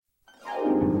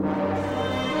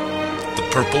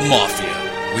Purple Mafia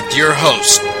with your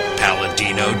host,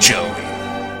 Paladino Joey.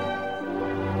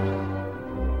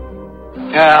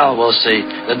 Well, we'll see.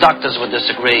 The doctors would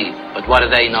disagree, but what do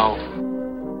they know?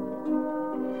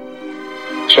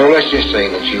 So let's just say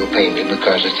that you'll pay me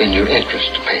because it's in your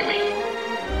interest to pay me.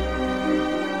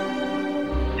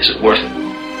 Is it worth it?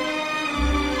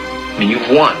 I mean, you've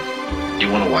won. Do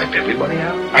you want to wipe everybody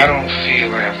out? I don't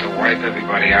feel I have to wipe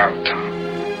everybody out, Tom.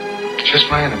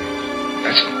 Just my enemies.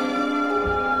 That's all.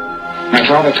 My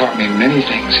father taught me many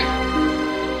things.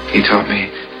 He taught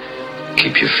me,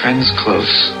 keep your friends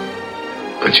close,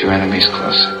 but your enemies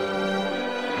closer.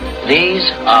 These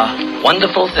are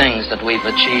wonderful things that we've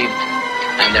achieved,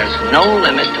 and there's no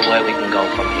limit to where we can go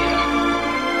from here.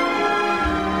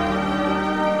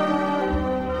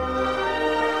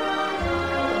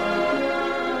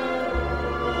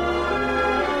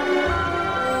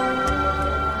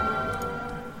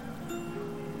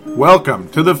 Welcome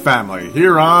to the family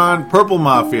here on Purple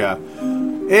Mafia.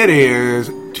 It is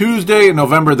Tuesday,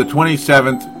 November the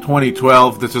 27th,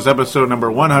 2012. This is episode number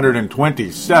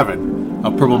 127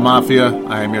 of Purple Mafia.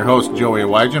 I am your host, Joey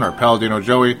Wygen, or Paladino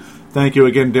Joey. Thank you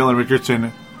again, Dylan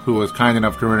Richardson, who was kind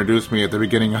enough to introduce me at the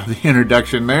beginning of the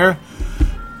introduction there.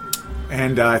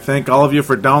 And I thank all of you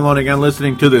for downloading and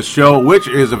listening to this show, which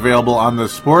is available on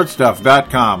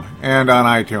thesportstuff.com and on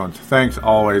iTunes. Thanks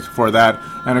always for that.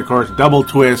 And, of course, Double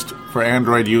Twist for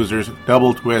Android users.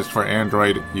 Double Twist for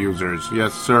Android users.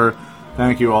 Yes, sir.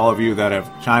 Thank you, all of you that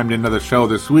have chimed into the show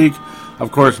this week.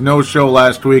 Of course, no show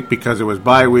last week because it was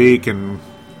bye week and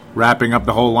wrapping up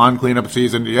the whole lawn cleanup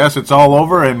season. Yes, it's all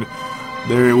over, and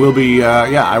there will be,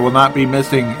 I will not be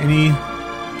missing any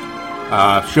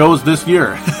shows this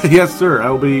year. Yes, sir.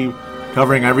 I will be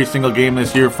covering every single game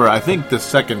this year for, I think, the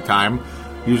second time.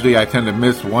 Usually I tend to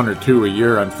miss one or two a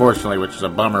year, unfortunately, which is a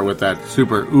bummer with that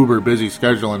super uber busy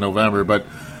schedule in November, but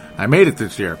I made it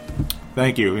this year.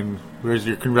 Thank you. And where's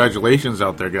your congratulations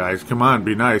out there, guys? Come on,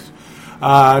 be nice.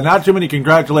 Not too many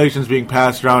congratulations being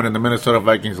passed around in the Minnesota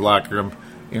Vikings locker room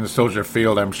in Soldier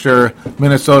Field, I'm sure.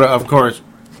 Minnesota, of course,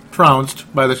 trounced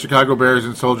by the Chicago Bears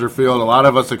in Soldier Field. A lot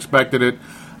of us expected it.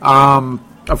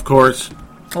 Of course,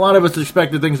 a lot of us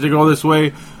expected things to go this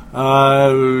way.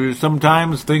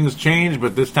 Sometimes things change,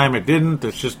 but this time it didn't.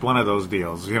 It's just one of those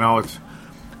deals. You know, it's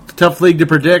a tough league to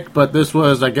predict, but this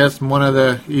was, I guess, one of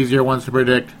the easier ones to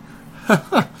predict.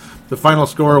 The final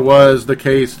score was the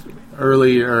case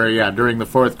during the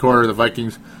fourth quarter. The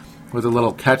Vikings with a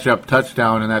little catch-up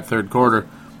touchdown in that third quarter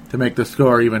to make the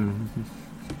score even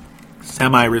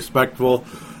semi-respectful.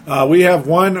 We have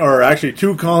one, or actually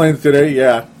two call-ins today.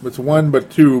 Yeah, it's one but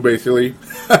two, basically.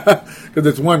 Because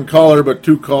it's one caller but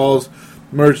two calls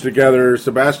merged together.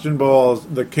 Sebastian Balls,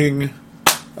 the king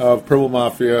of Purple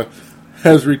Mafia,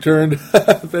 has returned.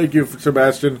 Thank you,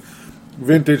 Sebastian.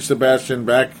 Vintage Sebastian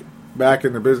back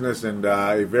in the business, and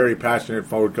a very passionate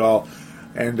phone call.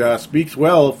 And speaks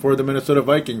well for the Minnesota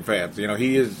Viking fans. You know,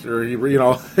 he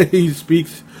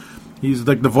speaks... He's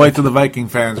like the voice of the Viking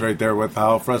fans right there with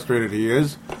how frustrated he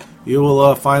is. You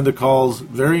will find the calls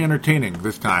very entertaining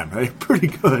this time. They're pretty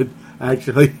good,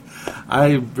 actually.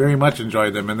 I very much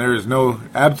enjoyed them, and there is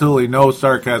absolutely no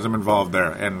sarcasm involved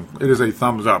there. And it is a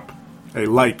thumbs up, a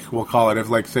like, we'll call it. If,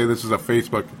 like, say this is a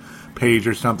Facebook page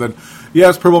or something.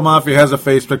 Yes, Purple Mafia has a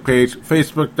Facebook page,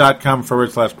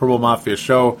 facebook.com/Purple Mafia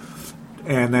Show.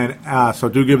 And then, so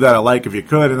do give that a like if you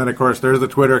could. And then, of course, there's the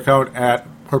Twitter account at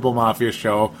Purple Mafia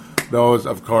Show. Those,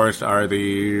 of course, are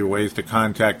the ways to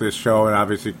contact this show and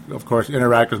obviously, of course,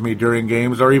 interact with me during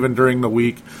games or even during the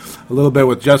week. A little bit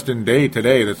with Justin Day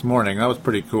today, this morning. That was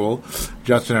pretty cool.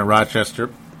 Justin in Rochester.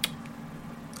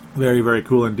 Very, very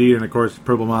cool indeed. And, of course,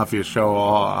 Purple Mafia Show,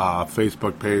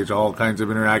 Facebook page, all kinds of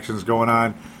interactions going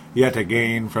on. Yet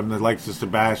again from the likes of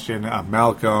Sebastian,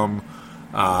 Malcolm,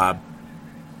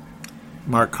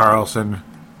 Mark Carlson,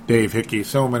 Dave Hickey,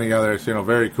 so many others. You know,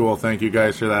 very cool. Thank you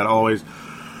guys for that always.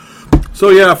 So,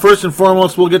 yeah, first and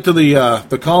foremost, we'll get to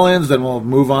the call-ins, then we'll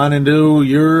move on into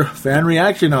your fan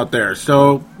reaction out there.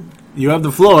 So, you have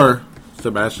the floor,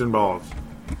 Sebastian Balls.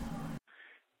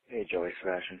 Hey, Joey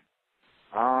Sebastian.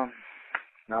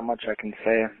 Not much I can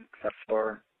say except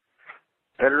for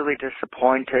bitterly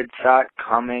disappointed, saw it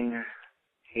coming,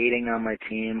 hating on my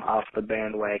team, off the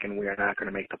bandwagon. We are not going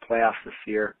to make the playoffs this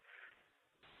year.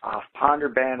 Off Ponder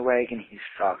bandwagon, he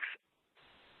sucks.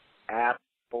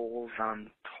 Apples,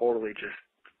 I'm totally just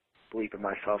bleeping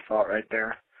myself out right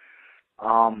there.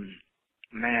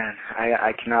 Man,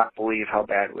 I cannot believe how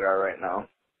bad we are right now.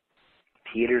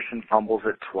 Peterson fumbles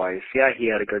it twice. Yeah, he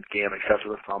had a good game except for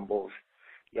the fumbles.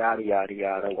 Yada, yada,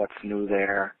 yada. What's new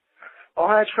there? Oh,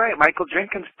 that's right. Michael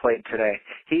Jenkins played today.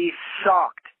 He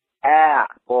sucked.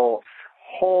 Apples.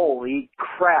 holy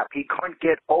crap, he couldn't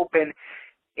get open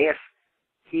if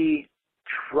he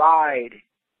tried.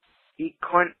 He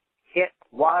couldn't hit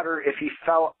water if he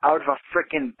fell out of a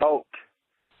frickin' boat.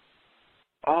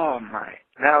 Oh my,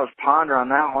 that was Ponder on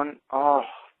that one. Oh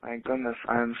my goodness,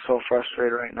 I am so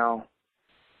frustrated right now.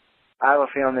 I have a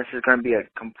feeling this is going to be a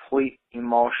complete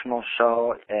emotional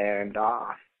show, and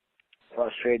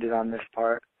frustrated on this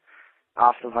part.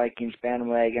 Off the Vikings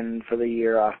bandwagon for the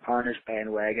year, off Ponder's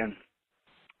bandwagon.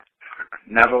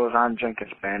 Never was on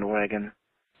Jenkins' bandwagon.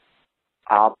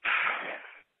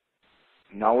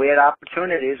 No, we had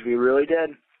opportunities. We really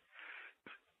did.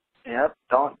 Yep.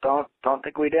 Don't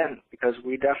think we didn't, because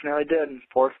we definitely did.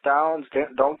 Fourth downs.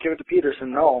 Don't give it to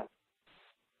Peterson. No.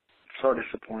 So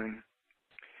disappointing.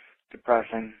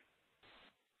 Depressing.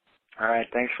 All right.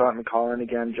 Thanks for letting me call in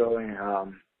again, Joey.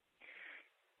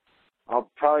 I'll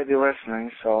probably be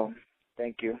listening, so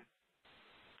thank you.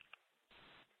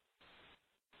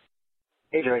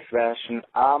 Hey, Joey Sebastian.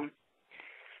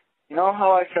 You know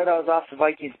how I said I was off the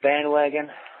Vikings bandwagon?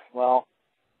 Well,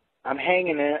 I'm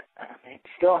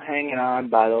still hanging on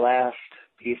by the last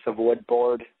piece of wood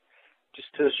board,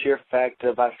 just to the sheer fact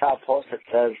of I saw a post that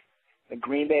says the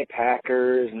Green Bay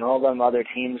Packers and all them other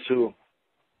teams who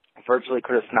virtually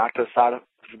could have knocked us out of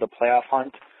the playoff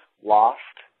hunt lost.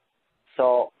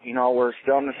 So, we're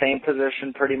still in the same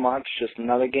position pretty much, just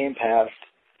another game passed.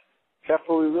 Except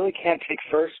for we really can't take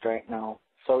first right now.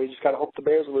 So we just got to hope the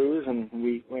Bears lose and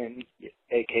we win,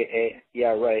 a.k.a. Yeah,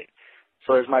 right.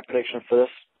 So there's my prediction for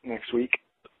this next week.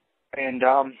 And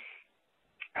Jerome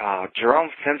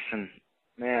Simpson,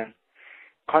 man,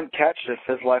 couldn't catch if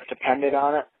his life depended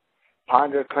on it.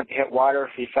 Ponder couldn't hit water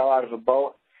if he fell out of a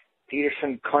boat.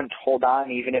 Peterson couldn't hold on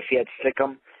even if he had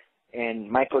stickum.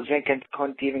 And Michael Jenkins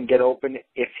couldn't even get open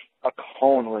if a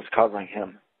cone was covering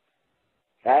him.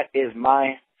 That is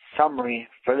my summary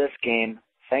for this game.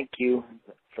 Thank you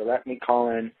for letting me call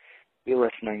in. Be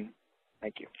listening.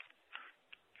 Thank you.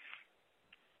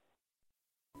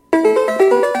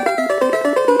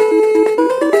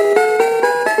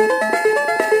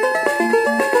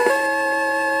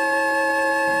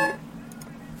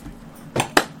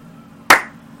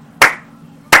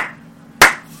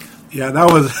 Yeah,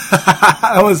 that was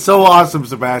that was so awesome,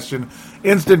 Sebastian.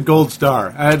 Instant gold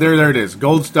star. There it is.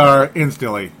 Gold star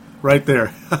instantly. Right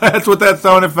there. That's what that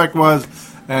sound effect was.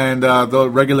 And the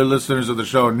regular listeners of the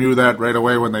show knew that right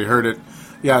away when they heard it.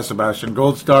 Yeah, Sebastian,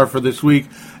 gold star for this week.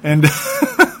 And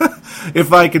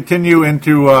if I continue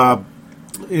into the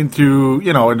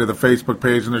Facebook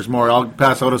page and there's more, I'll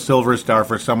pass out a silver star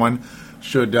for someone.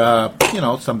 Should,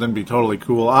 something be totally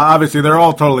cool. Obviously, they're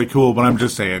all totally cool, but I'm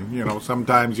just saying,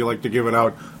 sometimes you like to give it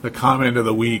out the comment of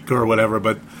the week or whatever.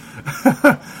 But,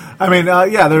 I mean,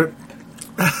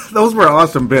 those were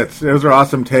awesome bits. Those were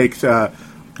awesome takes.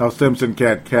 How Simpson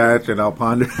can't catch and how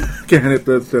Ponder can't hit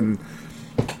this and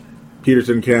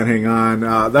Peterson can't hang on.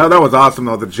 That was awesome,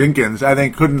 though. The Jenkins, I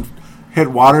think, couldn't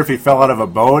hit water if he fell out of a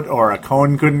boat or a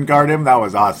cone couldn't guard him. That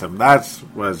was awesome. That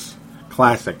was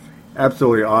classic.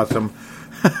 Absolutely awesome.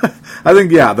 I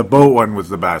think, the boat one was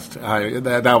the best.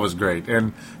 That was great.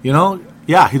 And,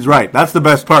 he's right. That's the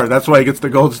best part. That's why he gets the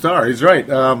gold star. He's right.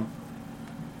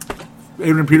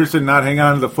 Adrian Peterson not hanging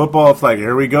on to the football. It's like,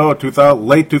 here we go,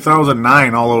 late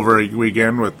 2009 all over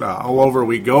again with all over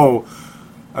we go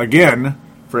again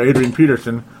for Adrian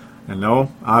Peterson. And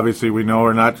no, obviously we know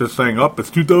we're not just saying, it's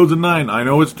 2009. I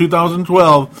know it's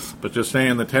 2012, but just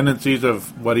saying the tendencies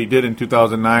of what he did in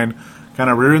 2009 kind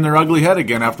of rearing their ugly head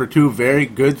again after two very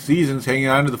good seasons hanging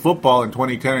on to the football in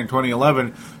 2010 and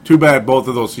 2011. Too bad both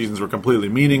of those seasons were completely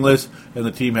meaningless and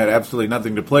the team had absolutely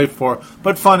nothing to play for.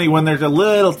 But funny, when there's a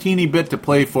little teeny bit to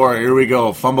play for, here we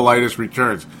go, fumbleitis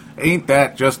returns. Ain't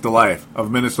that just the life of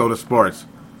Minnesota sports?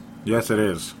 Yes, it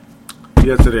is.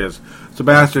 Yes, it is.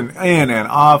 Sebastian, in and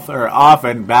off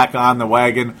and back on the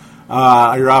wagon.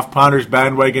 You're off Ponder's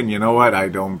bandwagon. You know what? I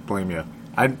don't blame you.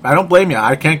 I don't blame you.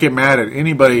 I can't get mad at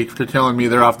anybody for telling me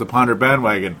they're off the Ponder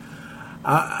bandwagon.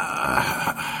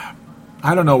 I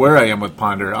don't know where I am with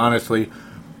Ponder, honestly.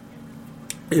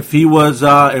 If he was,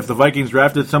 if the Vikings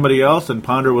drafted somebody else and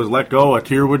Ponder was let go, a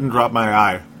tear wouldn't drop my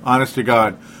eye. Honest to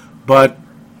God. But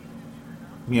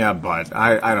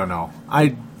I don't know.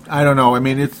 I don't know. I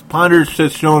mean, Ponder's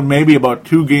just shown maybe about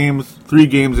 3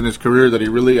 games in his career that he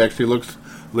really actually looks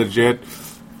legit.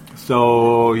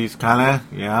 So he's kind of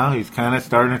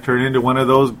starting to turn into one of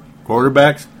those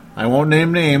quarterbacks. I won't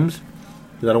name names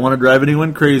because I don't want to drive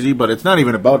anyone crazy, but it's not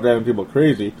even about driving people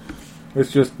crazy.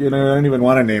 It's just, I don't even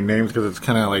want to name names because it's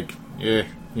kind of like,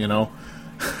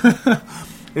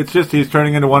 It's just he's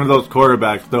turning into one of those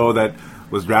quarterbacks, though, that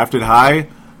was drafted high,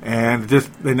 and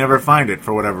just they never find it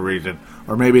for whatever reason.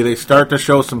 Or maybe they start to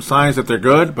show some signs that they're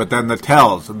good, but then the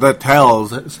tells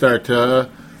start to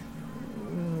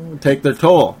take their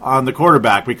toll on the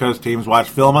quarterback because teams watch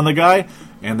film on the guy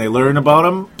and they learn about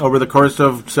him over the course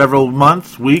of several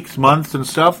months, weeks, months, and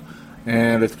stuff.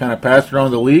 And it's kind of passed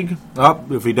around the league.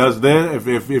 If he does this,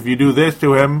 if you do this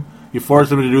to him, you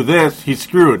force him to do this, he's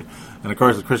screwed. And of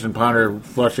course, the Christian Ponder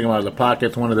flushing him out of the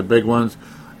pocket's one of the big ones.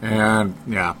 And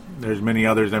yeah, there's many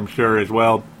others I'm sure as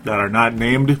well that are not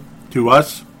named to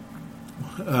us.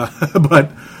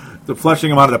 But the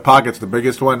flushing him out of the pocket's the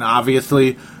biggest one.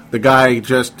 Obviously, the guy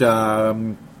just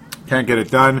can't get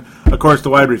it done. Of course, the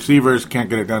wide receivers can't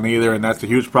get it done either, and that's a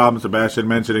huge problem. Sebastian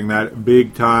mentioning that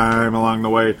big time along the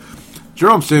way.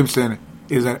 Jerome Simpson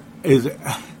is.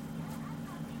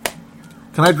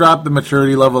 Can I drop the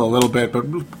maturity level a little bit?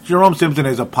 But Jerome Simpson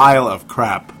is a pile of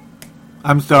crap.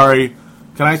 I'm sorry.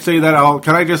 Can I say that?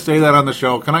 Can I just say that on the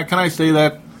show? Can I say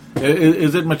that?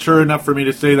 Is it mature enough for me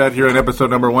to say that here in episode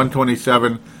number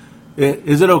 127?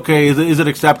 Is it okay? Is it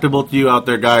acceptable to you out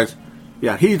there, guys?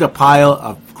 Yeah, he's a pile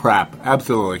of crap.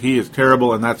 Absolutely. He is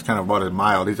terrible, and that's kind of what is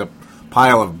mild. He's a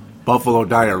pile of buffalo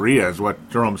diarrhea is what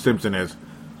Jerome Simpson is.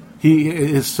 He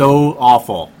is so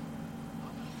awful.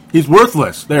 He's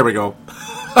worthless. There we go.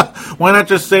 Why not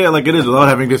just say it like it is without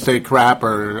having to say crap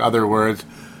or other words?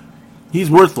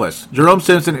 He's worthless. Jerome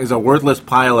Simpson is a worthless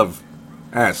pile of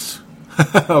S.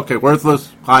 Okay,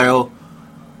 worthless pile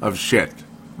of shit.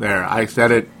 There, I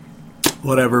said it.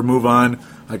 Whatever, move on.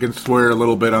 I can swear a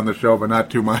little bit on the show, but not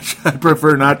too much. I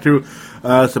prefer not to.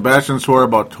 Sebastian swore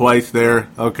about twice there.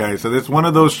 Okay, so it's one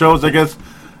of those shows, I guess.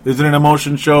 Is it an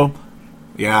emotion show?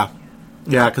 Yeah.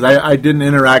 Yeah, because I didn't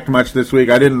interact much this week.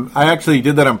 I actually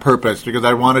did that on purpose because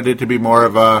I wanted it to be more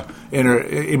of a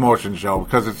emotion show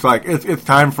because it's like it's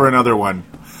time for another one.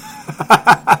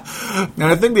 And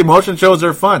I think the emotion shows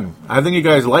are fun. I think you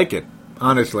guys like it,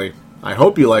 honestly. I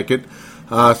hope you like it.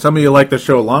 Some of you like the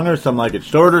show longer, some like it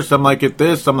shorter, some like it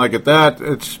this, some like it that.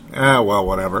 It's well,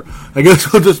 whatever. I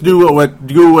guess we'll just do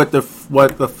what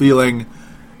the feeling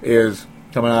is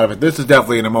coming out of it. This is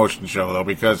definitely an emotion show though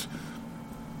because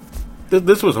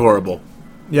this was horrible.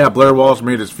 Yeah, Blair Walsh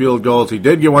made his field goals. He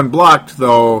did get one blocked,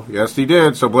 though. Yes, he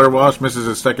did. So Blair Walsh misses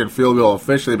his second field goal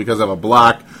officially because of a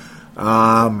block.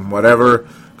 Whatever.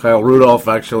 Kyle Rudolph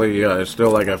actually is still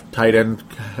like a tight end,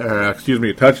 a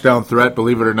touchdown threat,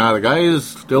 believe it or not. The guy is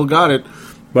still got it.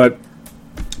 But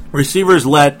receivers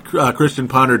let Christian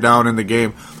Ponder down in the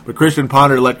game. But Christian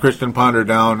Ponder let Christian Ponder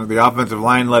down. The offensive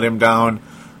line let him down.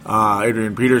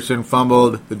 Adrian Peterson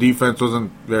fumbled. The defense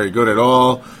wasn't very good at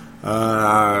all.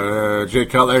 Jay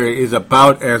Cutler is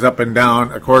about as up and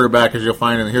down a quarterback as you'll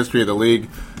find in the history of the league.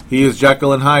 He is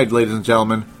Jekyll and Hyde, ladies and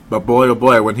gentlemen. But boy, oh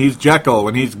boy, when he's Jekyll,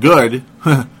 when he's good,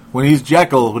 when he's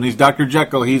Jekyll, when he's Dr.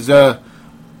 Jekyll, he's definitely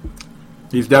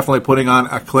putting on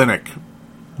a clinic.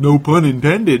 No pun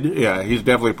intended. Yeah, he's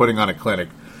definitely putting on a clinic.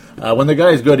 When the guy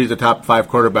is good, he's a top 5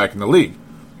 quarterback in the league.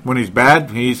 When he's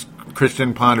bad, he's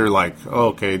Christian Ponder-like.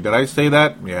 Okay, did I say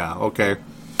that? Yeah, okay.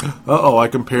 Uh-oh, I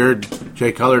compared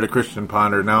Jay Cutler to Christian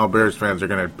Ponder. Now Bears fans are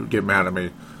going to get mad at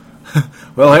me.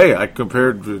 Well, hey, I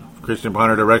compared Christian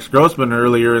Ponder to Rex Grossman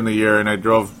earlier in the year, and I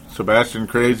drove Sebastian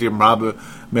crazy, and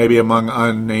maybe among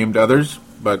unnamed others.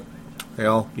 But,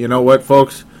 you know what,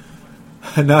 folks?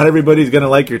 Not everybody's going to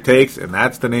like your takes, and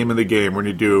that's the name of the game when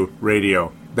you do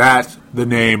radio. That's the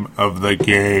name of the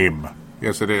game.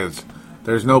 Yes, it is.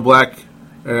 There's no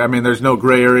there's no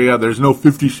gray area. There's no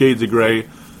 50 Shades of Gray.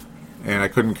 And I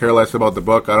couldn't care less about the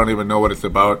book. I don't even know what it's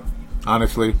about,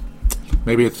 honestly.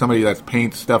 Maybe it's somebody that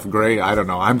paints stuff gray. I don't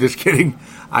know. I'm just kidding.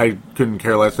 I couldn't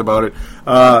care less about it.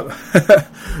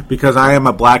 Because I am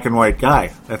a black and white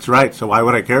guy. That's right. So why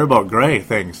would I care about gray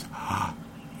things?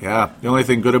 Yeah. The only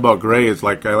thing good about gray is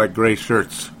I like gray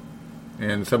shirts.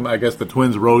 And I guess the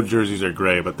Twins road jerseys are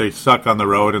gray, but they suck on the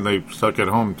road and they suck at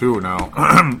home too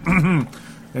now.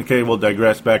 Okay, we'll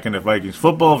digress back into Vikings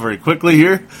football very quickly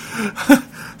here.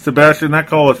 Sebastian, that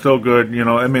call was so good.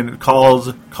 Calls,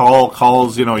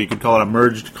 you could call it a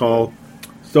merged call.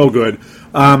 So good.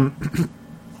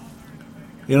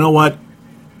 You know what?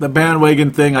 The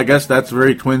bandwagon thing, I guess that's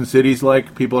very Twin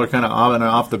Cities-like. People are kind of on and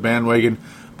off the bandwagon.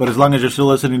 But as long as you're still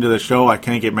listening to the show, I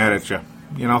can't get mad at you.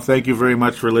 Thank you very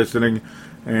much for listening.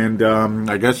 And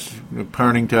I guess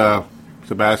turning to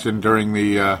Sebastian during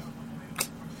the...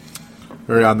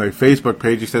 or on the Facebook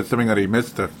page, he said something that he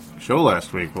missed the show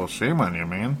last week. Well, shame on you,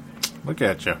 man. Look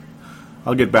at you.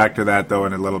 I'll get back to that, though,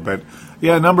 in a little bit.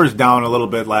 Yeah, numbers down a little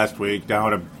bit last week,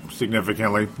 down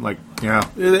significantly.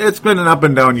 It's been an up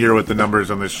and down year with the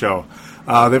numbers on this show.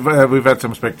 We've had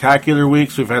some spectacular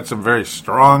weeks. We've had some very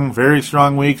strong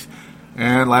weeks.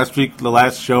 And last week, the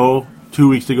last show, 2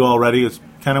 weeks ago already, is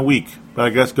kind of weak. But I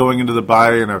guess going into the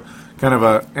bye and a kind of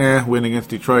a win against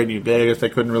Detroit, I guess I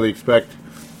couldn't really expect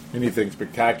anything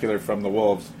spectacular from the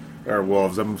Wolves. Or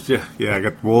Wolves. I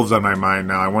got Wolves on my mind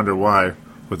now. I wonder why,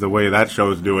 with the way that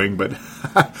show's doing. But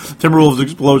Timberwolves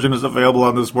Explosion is available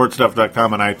on the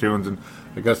sportstuff.com and iTunes. And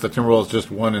I guess the Timberwolves just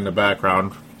won in the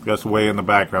background. Just way in the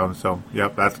background. So,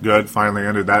 yep, that's good. Finally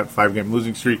ended that 5-game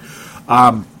losing streak.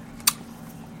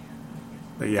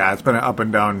 But yeah, it's been an up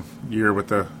and down year with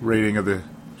the rating of the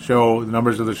show, the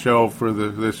numbers of the show for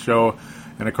this show.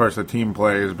 And, of course, the team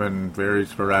play has been very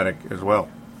sporadic as well.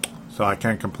 So I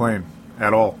can't complain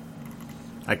at all.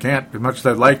 I can't. As much as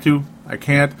I'd like to, I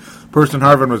can't. Person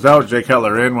Harvin was out, Jake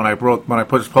Hettler in. When I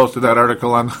posted that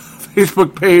article on the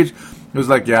Facebook page, it was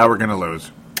like, yeah, we're going to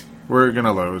lose. We're going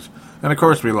to lose. And, of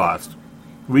course, we lost.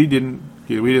 We didn't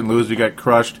lose. We got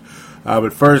crushed.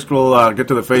 But first, we'll get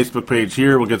to the Facebook page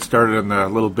here. We'll get started in a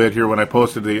little bit here. When I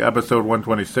posted the episode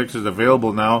 126 is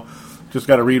available now. Just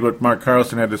got to read what Mark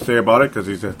Carlson had to say about it because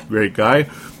he's a great guy.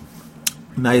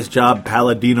 Nice job,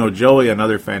 Palladino Joey.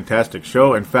 Another fantastic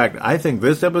show. In fact, I think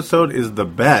this episode is the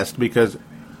best because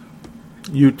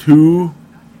you took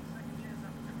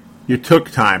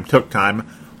time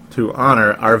to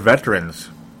honor our veterans.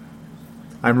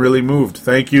 I'm really moved.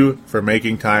 Thank you for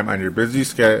making time on your busy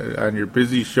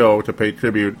show to pay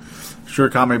tribute. Sure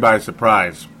caught me by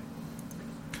surprise.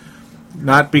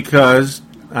 Not because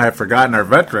I have forgotten our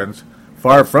veterans.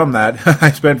 Far from that. I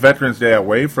spent Veterans Day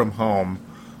away from home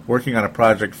working on a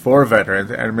project for veterans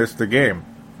and missed the game.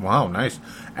 Wow, nice.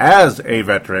 As a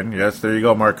veteran, yes, there you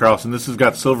go, Mark Carlson. This has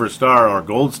got Silver Star or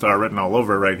Gold Star written all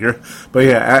over it right here. But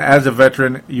yeah, as a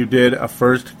veteran, you did a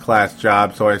first-class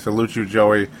job, so I salute you,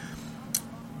 Joey.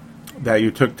 That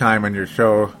you took time on your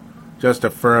show just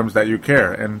affirms that you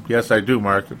care. And yes, I do,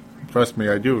 Mark. Trust me,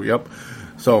 I do. Yep.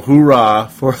 So hoorah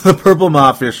for the Purple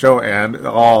Mafia show and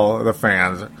all the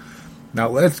fans. Now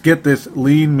let's get this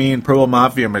lean, mean Purple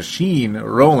Mafia machine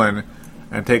rolling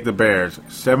and take the Bears.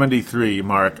 73,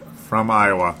 Mark, from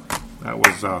Iowa. That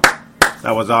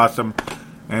was awesome.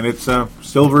 And it's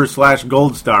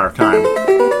silver/gold star time.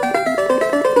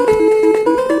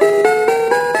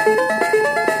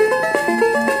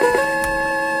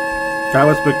 That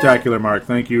was spectacular, Mark.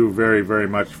 Thank you very, very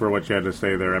much for what you had to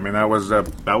say there. I mean, that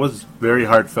was very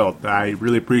heartfelt. I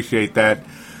really appreciate that.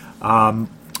 And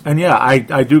yeah,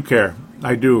 I do care.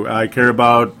 I do. I care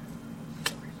about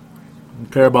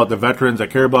the veterans. I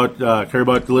care about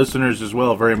the listeners as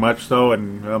well, very much so.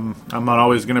 And I'm not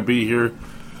always going to be here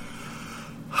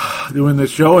doing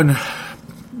this show and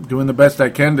doing the best I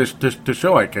can to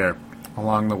show I care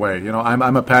along the way. You know,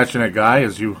 I'm a passionate guy,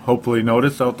 as you hopefully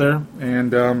notice out there,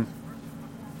 and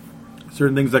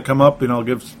certain things that come up, I'll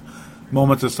give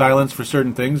moments of silence for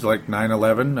certain things like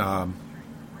 9/11,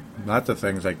 lots of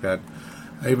things like that.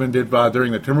 I even did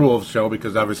during the Timberwolves show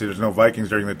because obviously there's no Vikings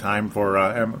during the time for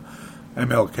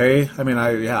MLK. I mean,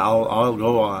 I'll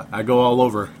go. I go all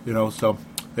over, so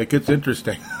it gets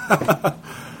interesting.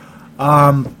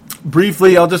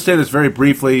 Briefly, I'll just say this very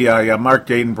briefly. Mark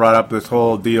Dayton brought up this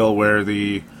whole deal where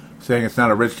saying it's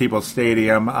not a rich people's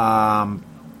stadium.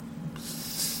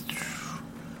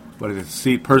 What is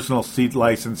it? Personal seat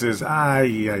licenses.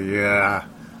 Yeah.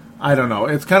 I don't know.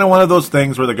 It's kind of one of those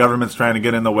things where the government's trying to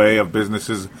get in the way of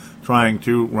businesses trying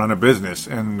to run a business,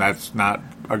 and that's not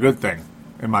a good thing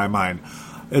in my mind.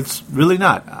 It's really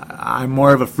not. I'm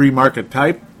more of a free market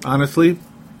type, honestly.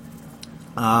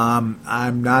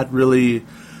 I'm not really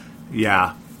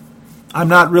a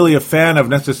fan of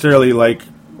necessarily like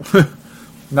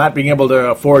not being able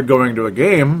to afford going to a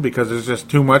game because there's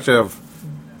just too much of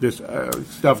this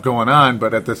stuff going on,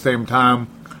 but at the same time,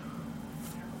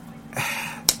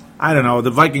 I don't know, the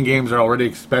Viking games are already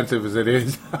expensive as it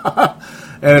is.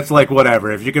 And it's like,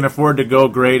 whatever. If you can afford to go,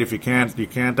 great. If you can't, you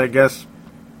can't, I guess,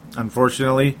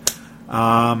 unfortunately.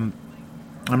 I'm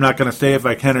not going to say if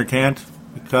I can or can't,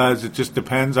 because it just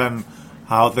depends on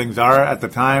how things are at the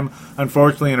time.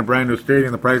 Unfortunately, in a brand new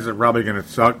stadium, the prices are probably going to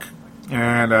suck.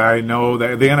 And I know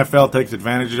that the NFL takes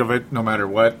advantage of it no matter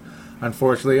what.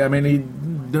 Unfortunately, I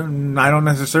mean, I don't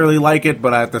necessarily like it,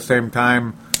 but at the same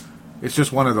time, it's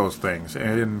just one of those things.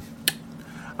 And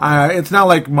it's not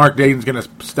like Mark Dayton's going to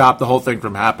stop the whole thing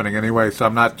from happening anyway, so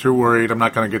I'm not too worried. I'm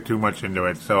not going to get too much into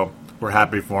it. So we're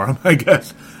happy for him, I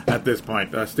guess, at this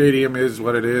point. The stadium is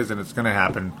what it is, and it's going to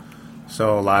happen.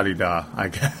 So la-di-da, I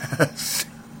guess.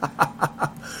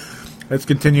 Let's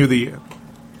continue the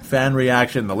fan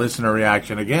reaction, the listener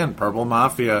reaction. Again,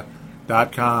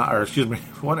 PurpleMafia.com, or excuse me,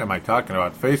 what am I talking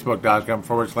about?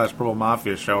 Facebook.com/Purple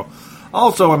Mafia Show.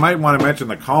 Also, I might want to mention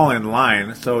the call-in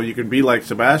line, so you can be like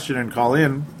Sebastian and call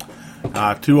in.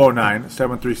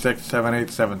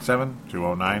 209-736-7877.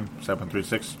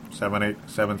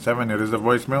 209-736-7877. It is a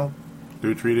voicemail.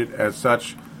 Do treat it as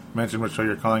such. Mention which show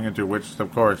you're calling into, which is,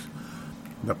 of course,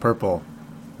 the Purple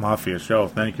Mafia show.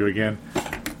 Thank you again,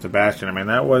 Sebastian. I mean,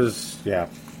 that was an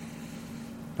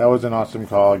awesome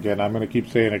call. Again, I'm going to keep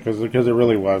saying it because it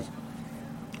really was.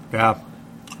 Yeah,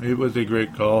 it was a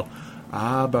great call.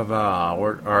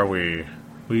 Where are we?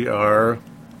 We are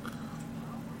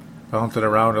bouncing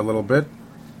around a little bit.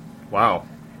 Wow.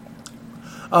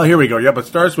 Oh, here we go. Yep, it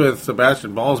starts with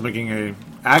Sebastian Balls making a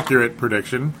accurate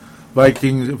prediction.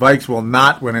 Vikes will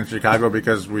not win in Chicago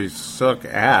because we suck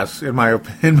ass. In my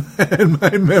opinion, in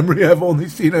my memory, I've only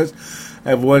seen us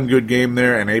have one good game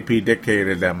there, and AP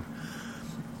dictated them.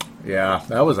 Yeah,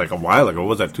 that was like a while ago.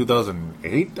 Was that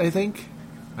 2008, I think?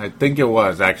 I think it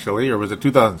was, actually. Or was it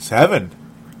 2007?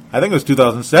 I think it was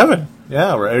 2007.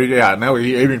 Yeah, right. Yeah. Now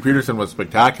Adrian Peterson was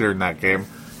spectacular in that game.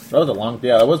 That was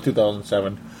that was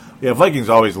 2007. Yeah, Vikings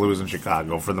always lose in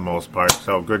Chicago for the most part.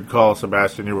 So good call,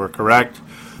 Sebastian. You were correct.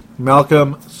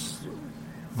 Malcolm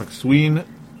McSween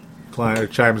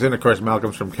chimes in. Of course,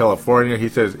 Malcolm's from California. He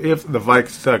says, if the Vikes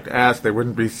sucked ass, they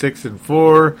wouldn't be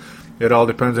 6-4. It all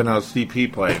depends on how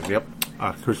CP plays. Yep.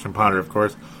 Christian Ponder, of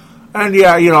course. And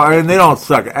yeah, and they don't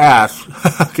suck ass.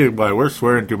 Okay, boy, we're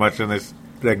swearing too much in this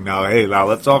thing now. Hey, now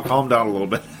let's all calm down a little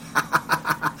bit.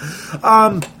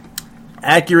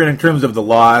 Accurate in terms of the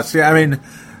loss. Yeah, I mean,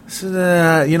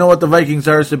 you know what the Vikings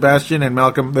are, Sebastian and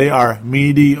Malcolm? They are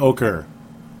mediocre.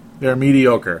 They're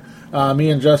mediocre.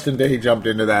 Me and Justin Day jumped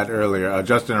into that earlier.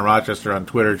 Justin in Rochester on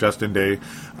Twitter, Justin Day.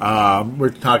 We're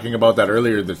talking about that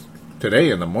earlier today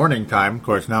in the morning time. Of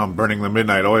course, now I'm burning the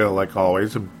midnight oil like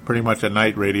always. I'm pretty much a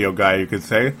night radio guy, you could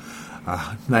say.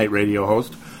 Night radio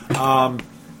host.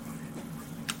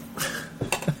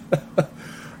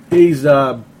 He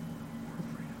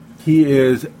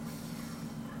is.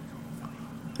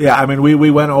 Yeah, I mean,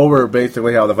 we went over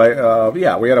basically how we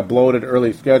had a bloated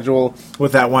early schedule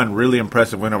with that one really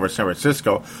impressive win over San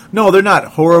Francisco. No, they're not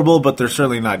horrible, but they're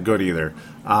certainly not good either.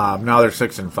 Now they're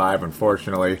 6-5,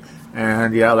 unfortunately.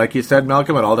 And yeah, like you said,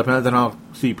 Malcolm, it all depends on how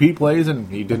CP plays, and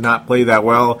he did not play that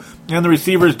well. And the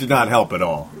receivers did not help at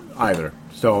all either.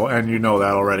 So, and you know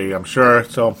that already, I'm sure.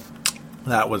 So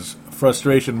that was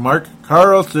frustration. Mark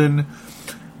Carlson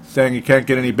saying you can't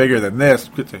get any bigger than this.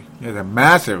 It's a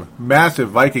massive,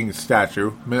 massive Viking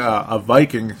statue. A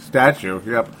Viking statue,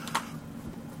 yep.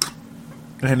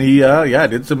 And he,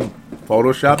 did some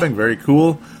photoshopping. Very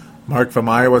cool. Mark from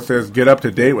Iowa says, get up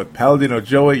to date with Paladino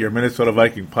Joey, your Minnesota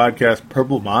Viking podcast,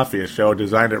 Purple Mafia show.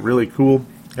 Designed it really cool.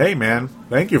 Hey, man,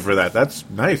 thank you for that. That's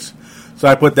nice. So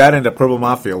I put that into Purple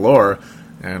Mafia lore.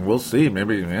 And we'll see.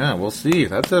 Maybe, we'll see.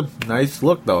 That's a nice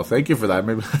look, though. Thank you for that.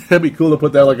 Maybe it'd be cool to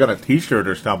put that like on a T-shirt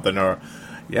or something, or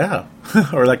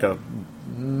or like a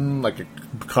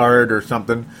card or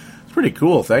something. It's pretty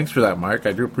cool. Thanks for that, Mark.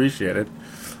 I do appreciate it.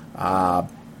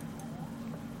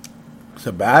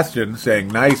 Sebastian saying,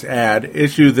 nice ad.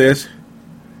 Issue to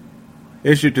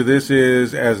this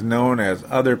is as known as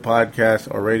other podcasts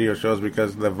or radio shows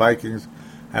because the Vikings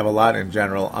have a lot in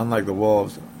general, unlike the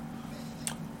Wolves.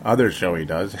 Other show he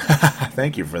does.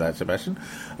 Thank you for that, Sebastian.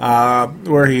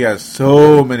 Where he has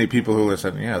so many people who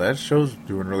listen. Yeah, that show's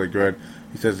doing really good.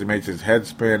 He says he makes his head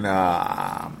spin.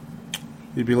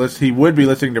 He would be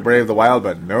listening to Brave the Wild,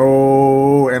 but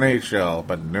no NHL.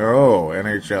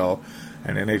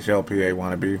 And NHLPA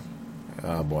wannabe.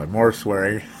 Oh boy, more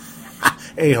swearing.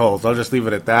 A-holes. I'll just leave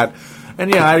it at that.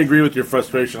 And yeah, I agree with your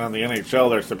frustration on the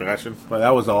NHL there, Sebastian. But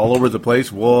that was all over the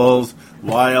place. Wolves,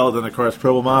 Wild, and of course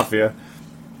Purple Mafia.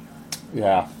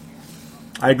 Yeah,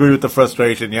 I agree with the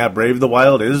frustration. Yeah, Brave the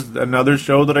Wild is another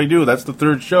show that I do. That's the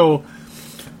third show.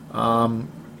 And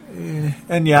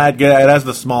yeah, it has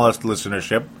the smallest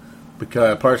listenership,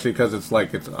 partially because it's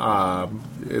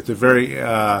a very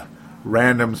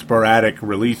random, sporadic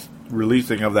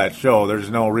releasing of that show. There's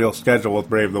no real schedule with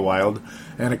Brave the Wild,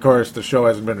 and of course the show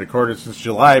hasn't been recorded since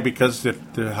July because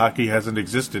the hockey hasn't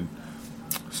existed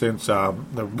since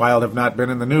the Wild have not been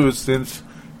in the news since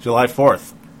July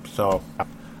 4th. So,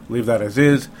 leave that as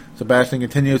is. Sebastian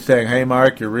continues saying, hey,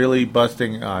 Mark, you're really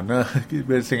busting ass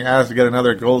to get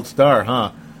another gold star,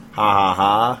 huh? Ha, ha,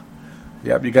 ha.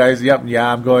 Yep, you guys,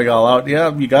 I'm going all out.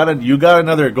 Yep, you got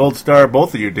another gold star,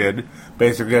 both of you did.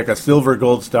 Basically, like a silver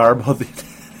gold star, both of you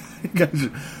did.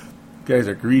 You guys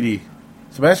are greedy.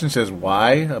 Sebastian says,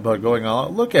 why? About going all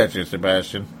out? Look at you,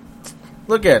 Sebastian.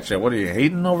 Look at you. What are you,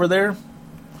 hating over there?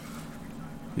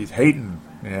 He's hating.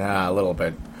 Yeah, a little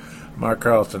bit. Mark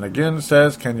Carlson again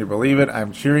says, can you believe it?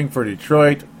 I'm cheering for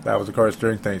Detroit. That was, of course,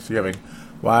 during Thanksgiving.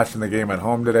 Watching the game at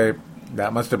home today.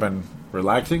 That must have been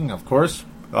relaxing, of course.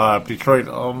 Detroit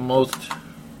almost...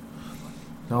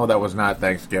 No, that was not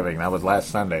Thanksgiving. That was last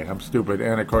Sunday. I'm stupid.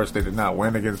 And, of course, they did not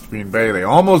win against Green Bay. They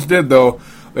almost did, though.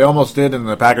 They almost did, and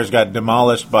the Packers got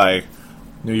demolished by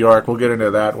New York. We'll get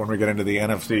into that when we get into the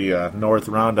NFC North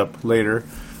Roundup later.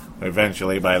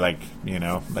 Eventually, by,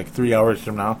 3 hours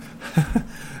from now.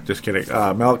 Just kidding.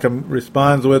 Malcolm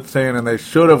responds with saying, and they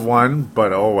should have won,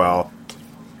 but oh well.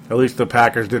 At least the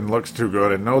Packers didn't look too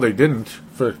good. And no, they didn't.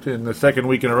 In the second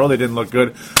week in a row, they didn't look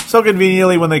good. So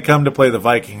conveniently, when they come to play the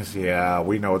Vikings, yeah,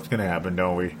 we know what's going to happen,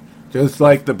 don't we? Just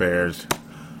like the Bears.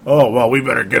 Oh, well, we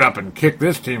better get up and kick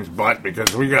this team's butt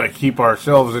because we got to keep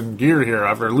ourselves in gear here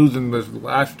after losing this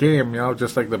last game,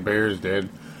 just like the Bears did.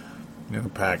 The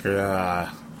Packers,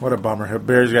 what a bummer.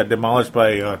 Bears got demolished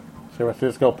by San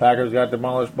Francisco. Packers got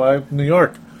demolished by New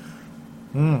York.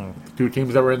 Two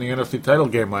teams that were in the NFC title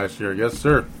game last year. Yes,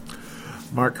 sir.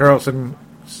 Mark Carlson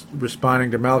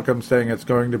responding to Malcolm saying it's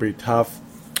going to be tough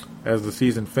as the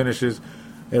season finishes.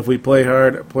 If we play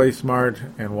hard, play smart,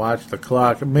 and watch the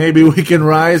clock, maybe we can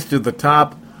rise to the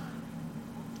top.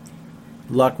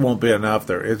 Luck won't be enough.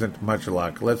 There isn't much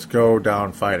luck. Let's go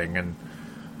down fighting. And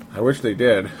I wish they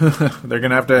did. They're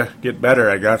going to have to get better,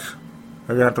 I guess.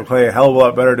 They're going to have to play a hell of a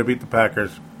lot better to beat the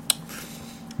Packers.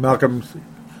 Malcolm's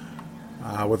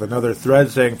with another thread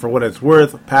saying, for what it's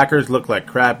worth, Packers looked like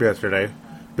crap yesterday,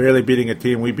 barely beating a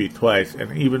team we beat twice.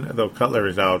 And even though Cutler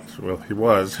is out, well, he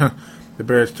was, the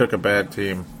Bears took a bad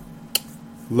team.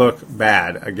 Look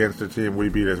bad against a team we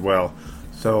beat as well.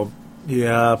 So,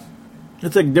 yeah,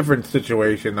 it's a different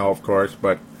situation, though, of course,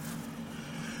 but,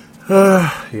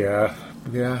 yeah,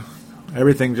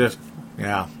 everything just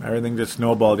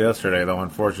snowballed yesterday, though,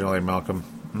 unfortunately,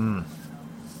 Malcolm.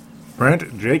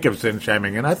 Brent Jacobson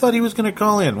chiming in. I thought he was going to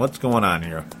call in. What's going on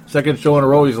here? Second show in a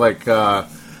row, he's like,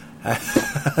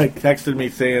 texted me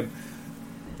saying,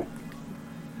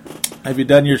 have you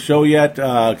done your show yet?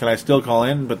 Can I still call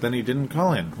in? But then he didn't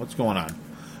call in. What's going on?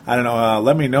 I don't know.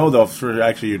 Let me know, though, if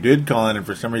actually you did call in, and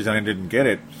for some reason I didn't get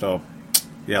it. So,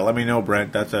 yeah, let me know,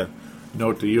 Brent. That's a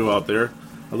note to you out there.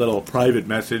 A little private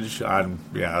message on,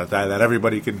 that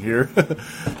everybody can hear.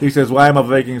 He says, why I'm a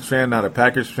Vikings fan, not a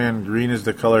Packers fan. Green is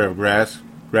the color of grass.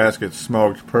 Grass gets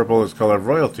smoked. Purple is color of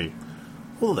royalty.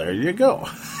 Well, there you go.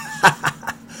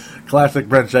 Classic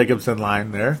Brent Jacobson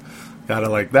line there. Gotta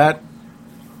like that.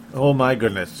 Oh, my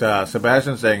goodness.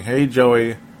 Sebastian saying, hey,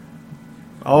 Joey.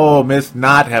 Oh, missed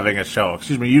not having a show.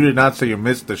 Excuse me, you did not say you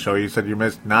missed the show. You said you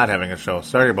missed not having a show.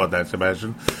 Sorry about that,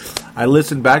 Sebastian. I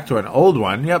listened back to an old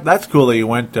one. Yep, that's cool that you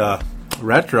went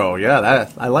retro. Yeah,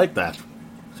 I like that.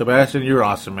 Sebastian, you're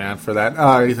awesome, man, for that.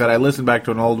 He said, I listened back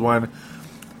to an old one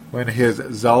when his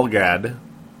Zulgad,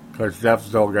 of course, Jeff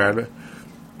Zulgad,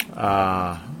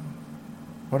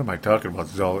 what am I talking about?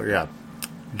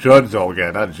 Judd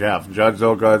Zulgad, not Jeff. Judd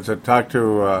Zulgad said, talk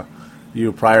to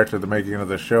you prior to the making of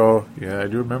the show. Yeah, I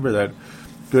do remember that.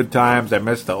 Good times. I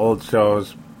missed the old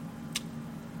shows.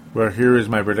 Well, here is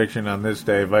my prediction on this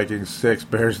day. Vikings 6,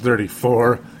 Bears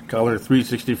 34. Cutler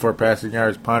 364 passing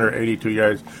yards. Ponder 82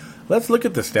 yards. Let's look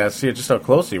at the stats, see just how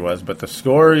close he was. But the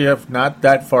score, not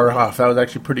that far off. That was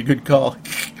actually a pretty good call.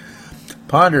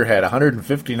 Ponder had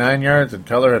 159 yards and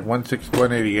Cutler had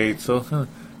 188. So,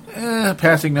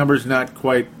 passing numbers not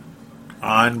quite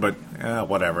on, but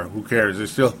whatever. Who cares?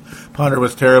 It's still, Ponder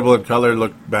was terrible and Cutler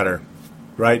looked better.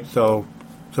 Right? So,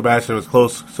 Sebastian was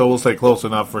close. So we'll say close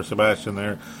enough for Sebastian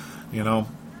there. I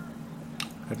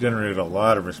generated a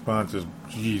lot of responses.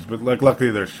 Jeez, but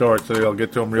luckily they're short, so I'll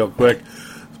get to them real quick.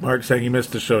 Mark saying he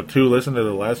missed the show too. Listen to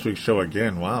the last week's show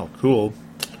again. Wow, cool.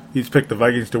 He's picked the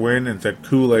Vikings to win and said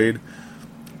Kool-Aid.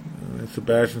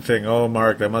 Sebastian saying, oh,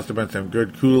 Mark, that must have been some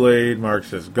good Kool-Aid. Mark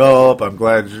says, gulp. I'm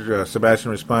glad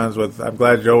Sebastian responds with, I'm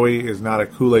glad Joey is not a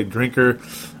Kool-Aid drinker.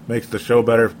 Makes the show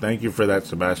better. Thank you for that,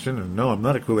 Sebastian. And no, I'm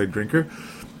not a Kool-Aid drinker.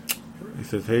 He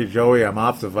says, hey, Joey, I'm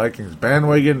off the Vikings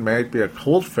bandwagon. Might be a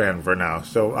Colt fan for now.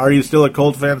 So are you still a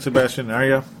Colt fan, Sebastian? Are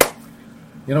you?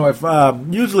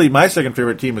 Usually my second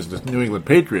favorite team is the New England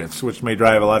Patriots, which may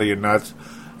drive a lot of you nuts.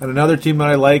 And another team that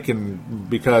I like, and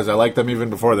because I liked them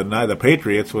even before the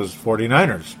Patriots, was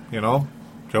 49ers.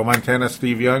 Joe Montana,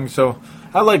 Steve Young. So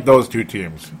I like those two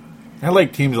teams. I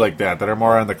like teams like that are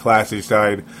more on the classy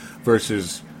side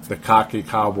versus the cocky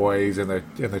Cowboys and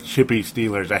the chippy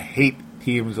Steelers. I hate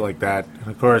teams like that. And,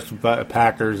 of course,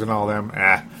 Packers and all them.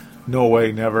 No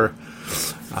way, never.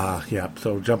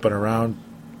 So jumping around.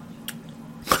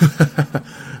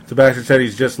 Sebastian said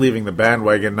he's just leaving the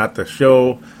bandwagon, not the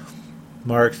show.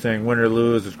 Mark saying, win or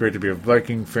lose, it's great to be a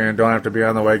Viking fan. Don't have to be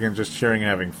on the wagon, just cheering and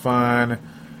having fun.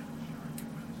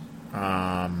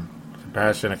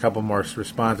 Sebastian, a couple more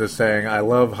responses saying, I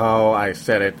love how I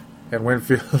said it. and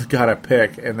Winfield got a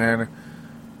pick, and then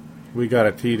we got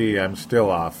a TD. I'm still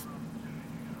off.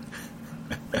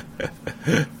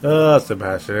 Oh,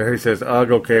 Sebastian. He says,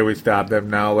 ugh, okay, we stopped them.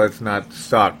 Now let's not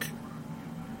suck.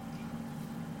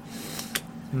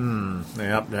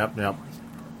 Yep.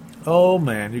 Oh,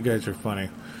 man, you guys are funny.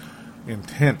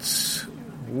 Intense.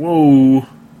 Whoa.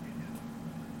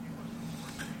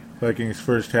 Vikings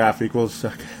first half equals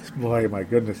suck. Boy, my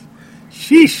goodness.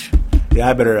 Sheesh. Yeah,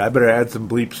 I better add some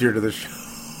bleeps here to the show.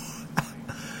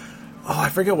 Oh, I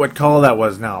forget what call that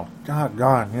was now.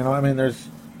 Doggone. You know, I mean, there's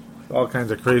all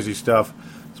kinds of crazy stuff.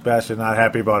 Sebastian not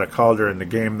happy about a call during the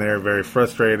game there. Very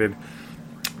frustrated.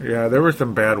 Yeah, there were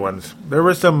some bad ones. There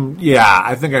were some,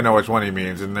 I think I know which one he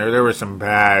means. And there were some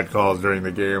bad calls during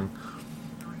the game.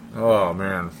 Oh,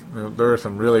 man. There were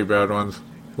some really bad ones.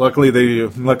 Luckily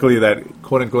that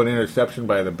quote-unquote interception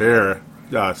by the Bear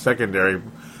secondary,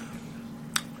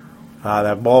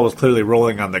 that ball was clearly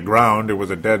rolling on the ground. It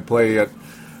was a dead play, yet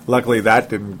luckily that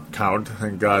didn't count.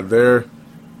 Thank God there.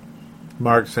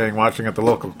 Mark saying, watching at the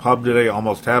local pub today,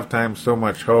 almost halftime, so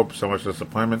much hope, so much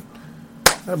disappointment.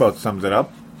 That about sums it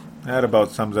up.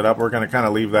 We're going to kind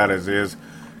of leave that as is.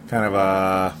 Kind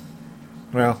of,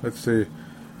 let's see.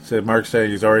 Mark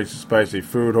saying he's ordering some spicy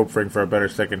food, hoping for a better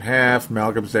second half.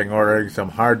 Malcolm saying ordering some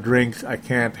hard drinks. I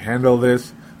can't handle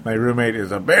this. My roommate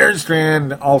is a Bears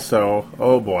fan also.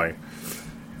 Oh, boy.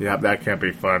 Yep, that can't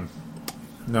be fun.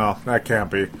 No, that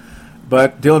can't be.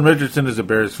 But Dylan Richardson is a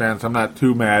Bears fan, so I'm not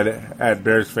too mad at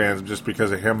Bears fans just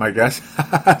because of him, I guess.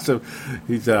 So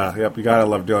he's, you gotta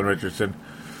love Dylan Richardson.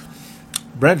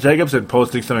 Brent Jacobson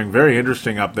posting something very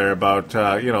interesting up there about,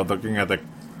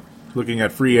 looking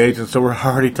at free agents. So we're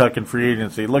already talking free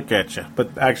agency. Look at you.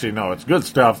 But actually, no, it's good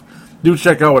stuff. Do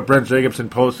check out what Brent Jacobson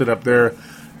posted up there.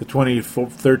 The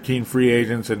 2013 free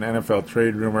agents and NFL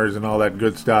trade rumors and all that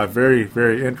good stuff. Very,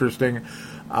 very interesting.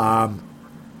 I'm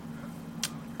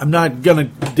not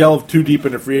going to delve too deep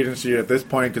into free agency at this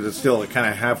point because it's still kind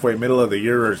of halfway middle of the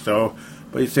year or so.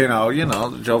 But he's saying,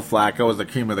 Joe Flacco is the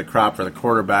cream of the crop for the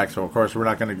quarterback, so of course we're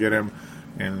not going to get him.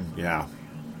 And,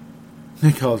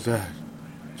 he calls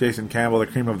Jason Campbell the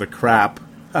cream of the crap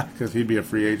because he'd be a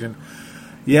free agent.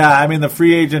 Yeah, I mean, the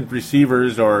free agent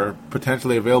receivers or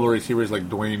potentially available receivers like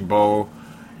Dwayne Bowe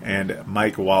and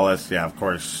Mike Wallace, of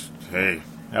course, hey,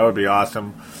 that would be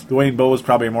awesome. Dwayne Bowe is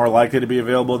probably more likely to be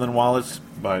available than Wallace,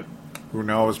 but who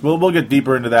knows? We'll get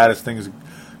deeper into that as things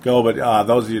go, but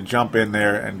those of you jump in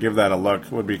there and give that a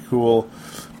look would be cool.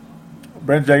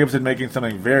 Brent Jacobson making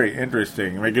something very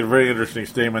interesting. Making a very interesting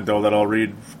statement, though, that I'll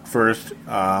read first.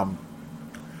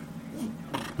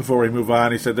 Before we move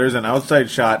on, he said there's an outside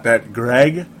shot that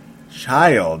Greg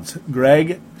Childs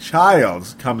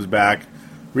comes back,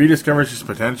 rediscovers his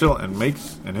potential, and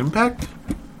makes an impact?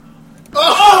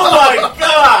 Oh my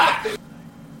God!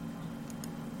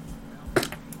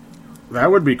 That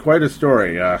would be quite a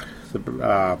story.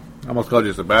 Almost called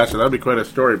you Sebastian. That would be quite a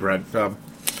story, Brent.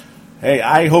 Hey,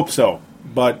 I hope so,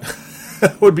 but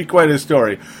it would be quite a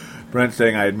story. Brent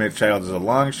saying, I admit Childs is a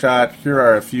long shot. Here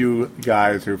are a few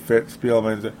guys who fit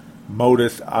Spielman's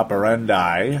modus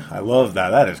operandi. I love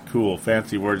that. That is cool.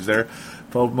 Fancy words there.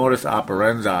 Modus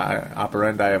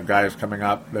operandi of guys coming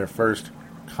up their first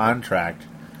contract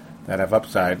that have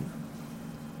upside.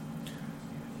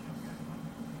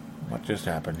 What just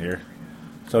happened here?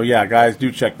 So, guys,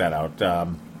 do check that out.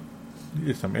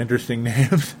 Some interesting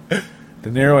names.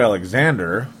 Deniro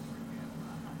Alexander,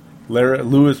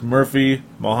 Lewis Murphy,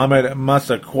 Mohamed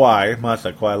Massaquoi,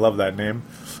 I love that name,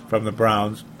 from the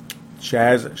Browns.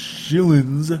 Chaz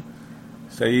Shillings,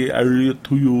 say to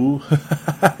you.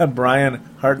 Brian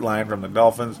Hartline from the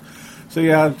Dolphins.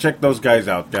 So, check those guys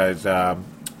out, guys.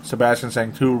 Sebastian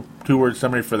saying two-word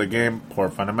summary for the game, poor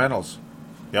fundamentals.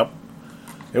 Yep.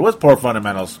 It was poor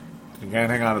fundamentals. You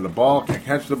can't hang on to the ball, can't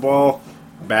catch the ball,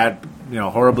 bad,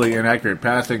 horribly inaccurate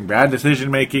passing, bad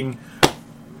decision-making.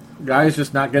 Guys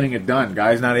just not getting it done.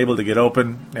 Guys not able to get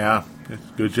open. Yeah,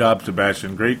 good job,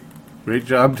 Sebastian. Great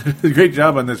job. Great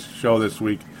job on this show this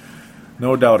week.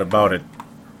 No doubt about it.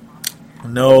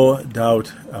 No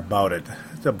doubt about it.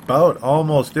 It's about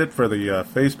almost it for the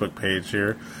Facebook page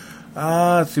here.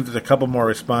 Let's see if there's a couple more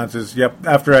responses. Yep,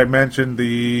 after I mentioned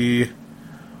the...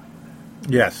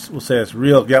 Yes, we'll say it's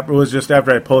real. Yep, it was just after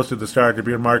I posted the Star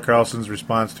Tribune, Mark Carlson's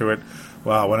response to it.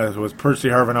 Wow, when it was Percy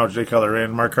Harvin out, Jay Cutler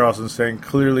in, Mark Carlson saying,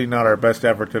 clearly not our best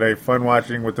effort today. Fun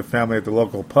watching with the family at the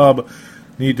local pub.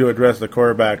 Need to address the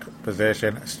quarterback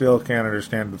position. Still can't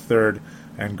understand the third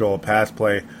and goal pass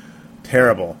play.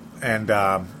 Terrible. And,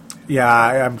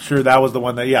 I'm sure that was the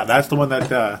one that, that's the one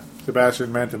that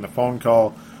Sebastian meant in the phone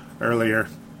call earlier.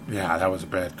 Yeah, that was a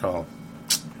bad call.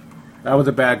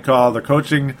 The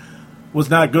coaching was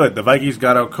not good. The Vikings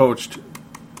got out-coached.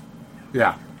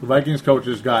 Yeah, the Vikings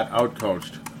coaches got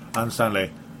out-coached on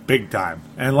Sunday, big time.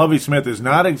 And Lovie Smith is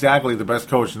not exactly the best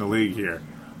coach in the league here.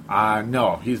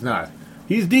 No, he's not.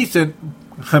 He's decent.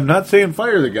 I'm not saying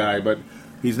fire the guy, but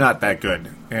he's not that good.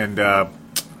 And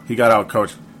he got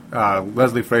out-coached.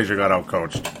 Leslie Frazier got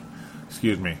out-coached.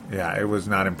 Excuse me. Yeah, it was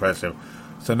not impressive.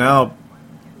 So now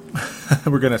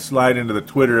we're going to slide into the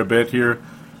Twitter a bit here.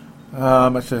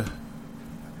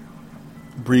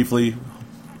 Briefly.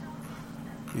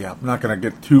 Yeah, I'm not going to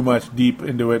get too much deep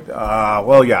into it.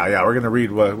 We're going to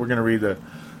read the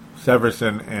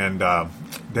Severson and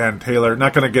Dan Taylor.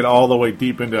 Not going to get all the way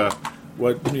deep into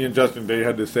what me and Justin Day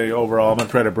had to say overall. I'm going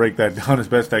to try to break that down as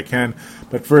best I can.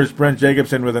 But first, Brent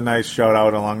Jacobson with a nice shout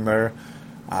out along there.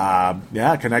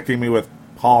 Connecting me with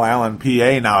Paul Allen.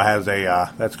 PA now has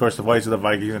that's of course the voice of the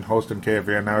Vikings and host in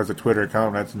KFAN now has a Twitter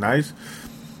account. That's nice.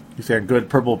 He's saying good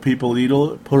purple people.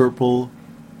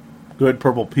 Good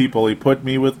purple people. He put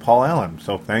me with Paul Allen.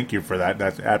 So thank you for that.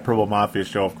 That's at Purple Mafia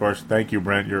Show, of course. Thank you,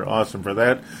 Brent. You're awesome for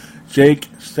that. Jake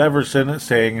Severson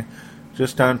saying,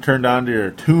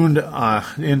 tuned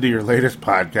into your latest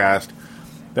podcast.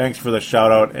 Thanks for the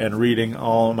shout out and reading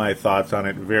all my thoughts on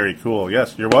it. Very cool.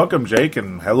 Yes, you're welcome, Jake,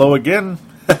 and hello again.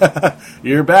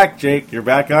 You're back, Jake. You're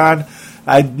back on.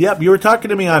 You were talking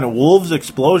to me on Wolves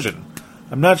Explosion.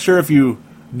 I'm not sure if you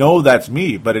know that's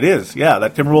me, but it is. Yeah,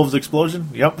 that Timberwolves Explosion.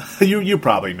 Yep. You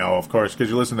probably know, of course, because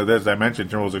you listen to this. I mentioned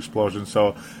Timberwolves Explosion.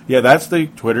 So, yeah, that's the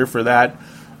Twitter for that.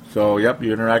 So, yep,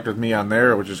 you interact with me on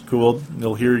there, which is cool.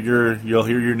 You'll hear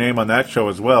your name on that show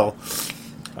as well.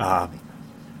 It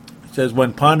says,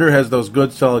 when Ponder has those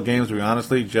good, solid games, we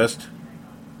honestly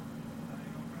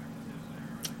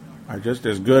are just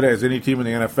as good as any team in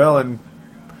the NFL. And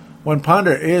when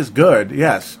Ponder is good,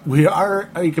 yes, we are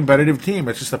a competitive team.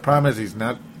 It's just the problem is he's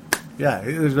not. Yeah,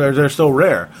 they're so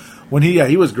rare. When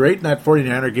he was great in that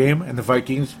 49er game, and the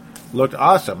Vikings looked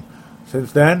awesome.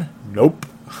 Since then, nope.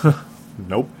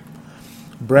 Nope.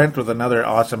 Brent with another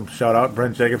awesome shout-out.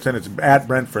 Brent Jacobson. It's at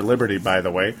Brent for Liberty, by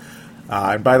the way.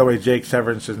 And by the way, Jake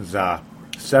Severson's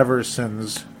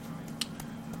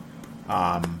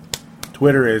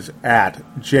Twitter is at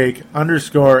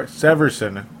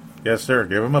Jake_Severson. Yes, sir.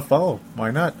 Give him a follow.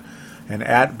 Why not? And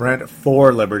at Brent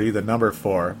for Liberty, the number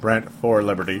 4, Brent for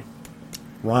Liberty.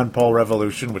 Ron Paul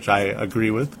Revolution, which I agree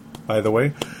with, by the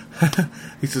way.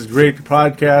 He says, great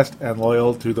podcast and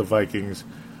loyal to the Vikings.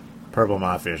 Purple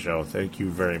Mafia Show. Thank you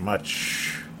very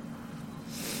much.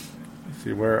 Let's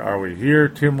see, where are we here?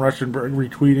 Tim Ruschenberg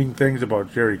retweeting things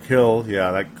about Jerry Kill.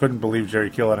 Yeah, I couldn't believe Jerry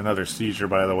Kill had another seizure,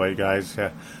 by the way, guys.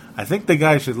 I think the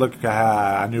guy should look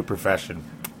a new profession.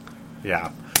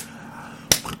 Yeah.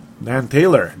 Dan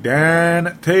Taylor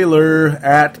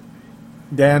at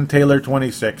Dan Taylor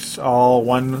 26, all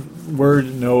one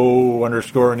word, no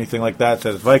underscore, anything like that.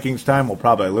 Says Vikings time. We'll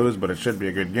probably lose, but it should be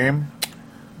a good game.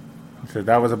 He said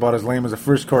that was about as lame as the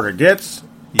first quarter gets.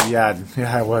 Yeah,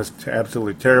 it was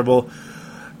absolutely terrible.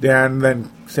 Dan then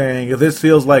saying this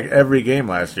feels like every game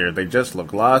last year. They just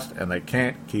look lost and they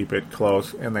can't keep it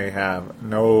close and they have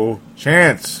no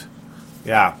chance.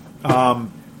 Yeah.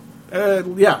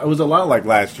 It was a lot like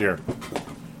last year.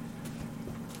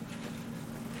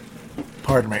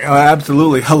 Pardon me.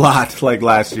 Absolutely a lot like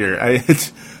last year.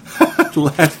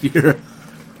 Last year,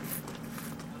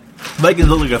 Vikings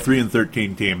looked like a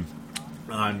 3-13 team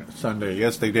on Sunday.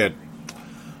 Yes, they did.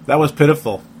 That was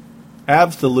pitiful.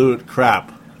 Absolute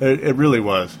crap. It really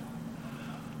was.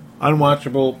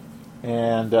 Unwatchable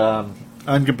and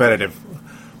uncompetitive.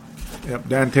 Yep,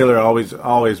 Dan Taylor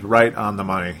always right on the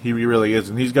money. He really is.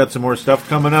 And he's got some more stuff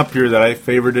coming up here that I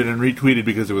favorited and retweeted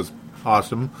because it was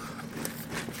awesome.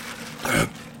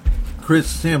 Chris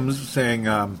Sims saying,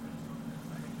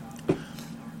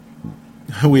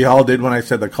 we all did when I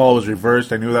said the call was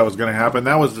reversed. I knew that was going to happen.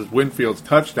 That was Winfield's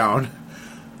touchdown.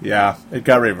 Yeah, it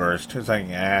got reversed. It's like,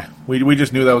 we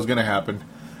just knew that was going to happen.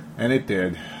 And it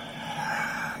did.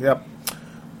 Yep.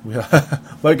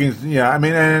 Vikings, it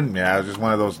was just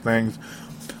one of those things.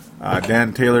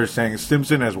 Dan Taylor saying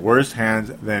Simpson has worse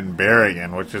hands than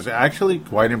Berrigan, which is actually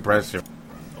quite impressive.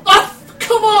 Oh,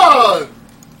 come on!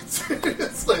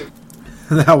 Seriously.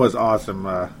 That was awesome.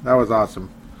 That was awesome.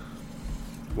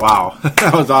 Wow.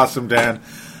 That was awesome, Dan.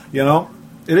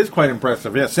 It is quite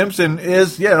impressive. Yeah, Simpson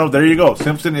is, there you go.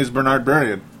 Simpson is Bernard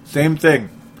Berrigan. Same thing.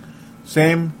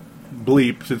 Same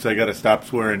bleep, since I got to stop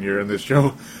swearing here in this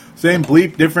show. Same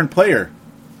bleep, different player.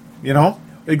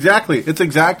 Exactly. It's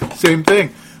exact same thing.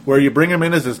 Where you bring him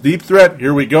in as this deep threat.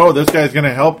 Here we go. This guy's going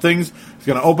to help things. He's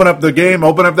going to open up the game,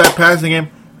 open up that passing game.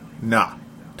 Nah.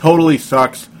 Totally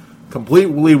sucks.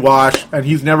 completely washed, and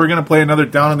he's never going to play another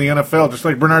down in the NFL, just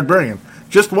like Bernard Berrigan.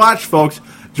 Just watch, folks.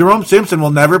 Jerome Simpson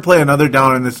will never play another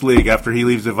down in this league after he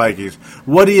leaves the Vikings.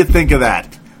 What do you think of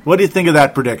that? What do you think of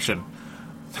that prediction?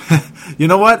 You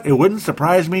know what? It wouldn't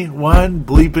surprise me one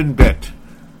bleeping bit.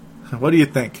 What do you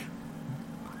think?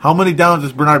 How many downs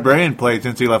has Bernard Berrigan played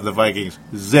since he left the Vikings?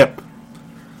 Zip.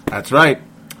 That's right.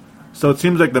 So it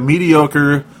seems like the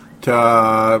mediocre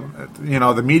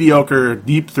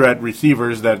deep threat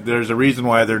receivers, that there's a reason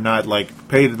why they're not like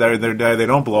paid. They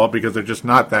don't blow up because they're just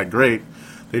not that great.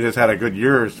 They just had a good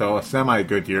year or so, a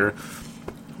semi-good year.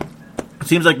 It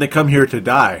seems like they come here to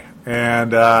die,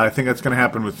 and I think that's going to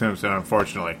happen with Simpson,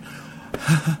 unfortunately.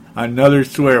 Another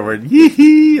swear word.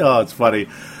 Yee-hee. Oh, it's funny.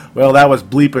 Well, that was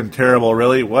bleeping terrible,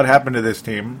 really. What happened to this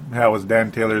team? That was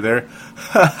Dan Taylor there.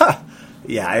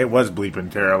 Yeah, it was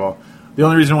bleeping terrible. The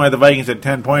only reason why the Vikings had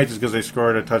 10 points is because they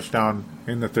scored a touchdown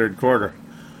in the third quarter.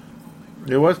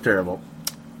 It was terrible.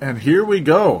 And here we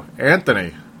go.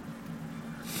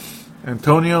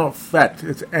 Antonio Fett.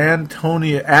 It's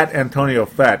Antonio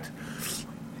Fett.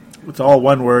 It's all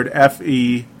one word,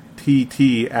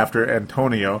 F-E-T-T after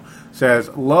Antonio. Says,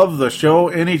 love the show.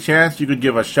 Any chance you could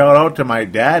give a shout out to my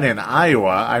dad in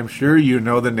Iowa? I'm sure you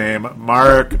know the name,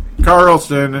 Mark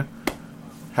Carlson.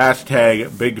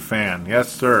 Hashtag big fan.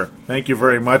 Yes, sir. Thank you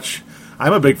very much.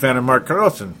 I'm a big fan of Mark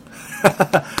Carlson.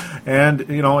 And,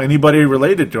 anybody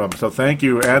related to him. So thank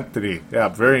you, Anthony. Yeah,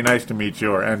 very nice to meet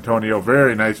you. Or Antonio,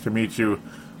 very nice to meet you.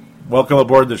 Welcome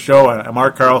aboard the show.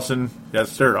 Mark Carlson,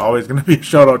 yes, sir. Always going to be a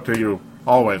shout out to you.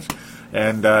 Always.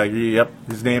 And,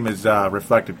 his name is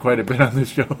reflected quite a bit on this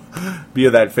show via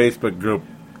that Facebook group.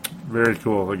 Very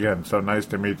cool. Again, so nice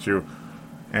to meet you,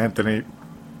 Anthony.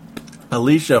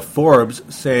 Alicia Forbes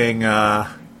saying, no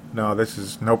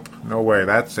way.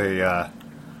 That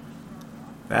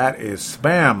is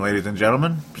spam, ladies and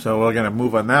gentlemen. So we're going to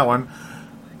move on that one.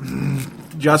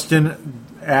 Justin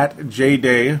at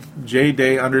JDay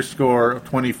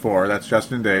 _24. That's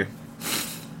Justin Day.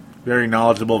 Very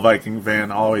knowledgeable Viking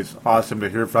fan. Always awesome to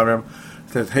hear from him.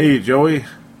 Says, hey, Joey,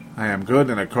 I am good.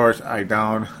 And, of course, I'm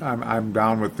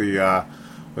down with the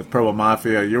with Purple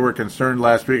Mafia. You were concerned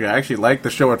last week. I actually liked the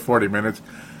show at 40 minutes.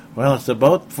 Well, it's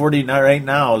about 40 right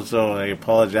now, so I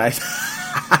apologize.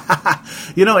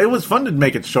 It was fun to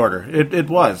make it shorter. It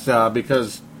was,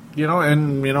 because,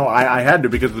 I had to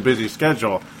because of the busy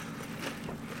schedule.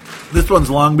 This one's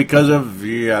long because of,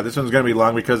 this one's going to be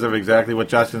long because of exactly what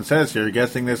Justin says here.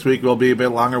 Guessing this week will be a bit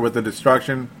longer with the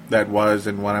destruction that was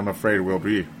and what I'm afraid will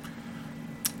be.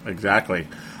 Exactly.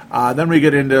 Then we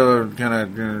get into kind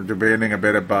of debating a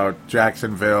bit about about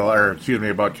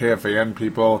KFAN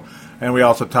people, and we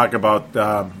also talk about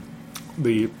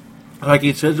the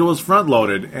Viking schedule is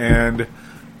front-loaded, and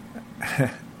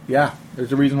yeah,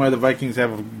 there's a reason why the Vikings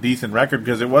have a decent record,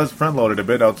 because it was front-loaded a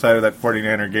bit outside of that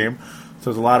 49er game, so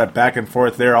there's a lot of back and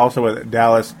forth there, also with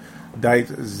Dallas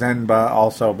Dietz Zenba,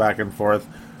 also back and forth.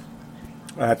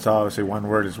 That's obviously one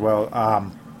word as well.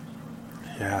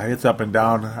 Yeah, it's up and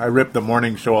down. I ripped the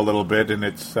morning show a little bit, and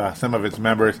it's some of its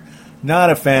members. Not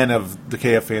a fan of the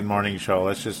KFAN morning show.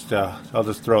 Let's just, I'll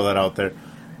just throw that out there.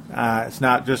 It's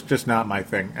not just not my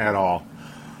thing at all.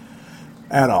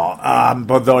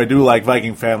 But though I do like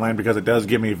Viking Fanland because it does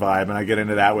give me vibe, and I get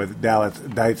into that with Dallas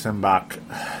Dietzenbach.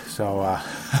 So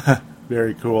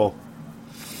very cool.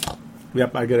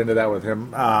 Yep, I get into that with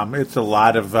him. It's a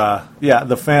lot of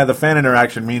the fan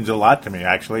interaction means a lot to me,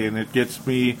 actually, and it gets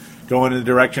me going in the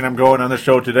direction I'm going on the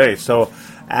show today. So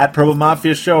at Purple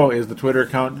Mafia Show is the Twitter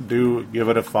account. Do give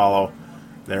it a follow.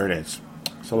 There it is.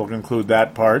 So we'll conclude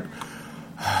that part.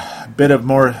 A bit of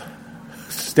more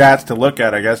stats to look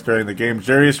at, I guess, during the game.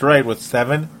 Jarius Wright with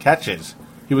 7 catches.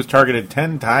 He was targeted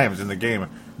 10 times in the game.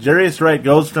 Jarius Wright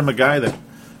goes from a guy that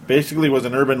basically was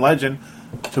an urban legend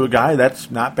to a guy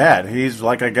that's not bad. He's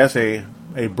like, I guess, a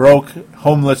broke,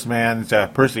 homeless man's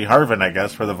Percy Harvin, I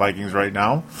guess, for the Vikings right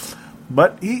now.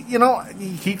 But he's an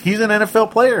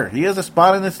NFL player. He has a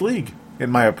spot in this league, in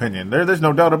my opinion. There's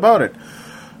no doubt about it.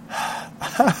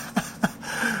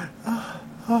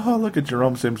 Oh, look at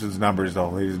Jerome Simpson's numbers, though,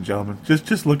 ladies and gentlemen.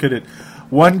 Just look at it.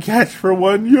 1 catch for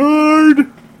 1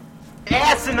 yard.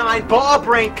 Asinine,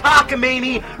 ball-brained,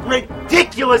 cockamamie,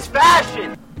 ridiculous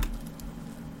fashion.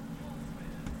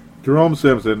 Jerome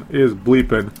Simpson is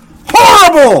bleeping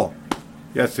horrible!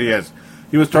 Yes, he is.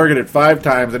 He was targeted 5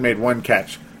 times and made 1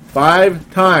 catch.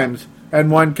 5 times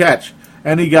and 1 catch.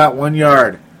 And he got 1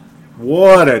 yard.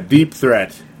 What a deep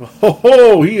threat.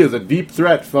 Oh, he is a deep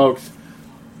threat, folks.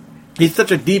 He's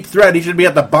such a deep threat, he should be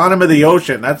at the bottom of the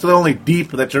ocean. That's the only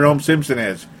deep that Jerome Simpson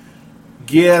is.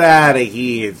 Get out of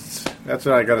here. That's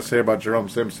what I got to say about Jerome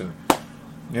Simpson.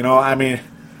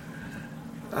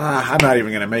 I'm not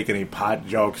even going to make any pot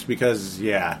jokes because,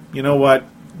 yeah, you know what?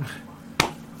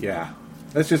 Yeah.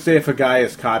 Let's just say if a guy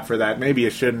is caught for that, maybe you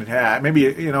shouldn't have. Maybe,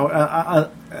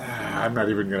 I'm not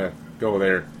even going to go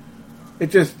there.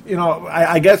 It just,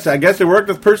 I guess it worked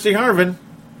with Percy Harvin.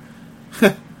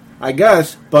 I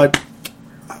guess, but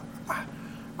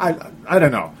I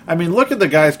don't know. I mean, look at the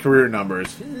guy's career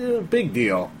numbers. Big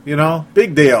deal,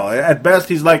 Big deal. At best,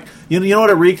 he's like, you know what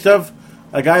it reeks of?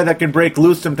 A guy that can break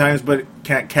loose sometimes but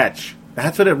can't catch.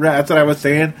 That's what I was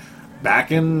saying back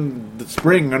in the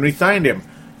spring when we signed him.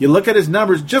 You look at his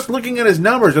numbers, just looking at his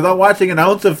numbers without watching an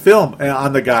ounce of film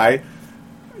on the guy,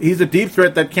 he's a deep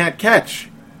threat that can't catch.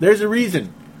 There's a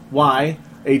reason why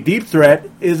a deep threat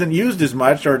isn't used as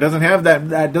much or doesn't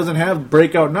have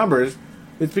breakout numbers.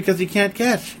 It's because he can't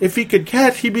catch. If he could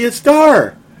catch, he'd be a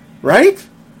star, right?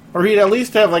 Or he'd at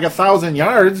least have like 1,000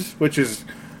 yards, which is,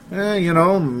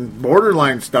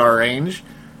 borderline star range.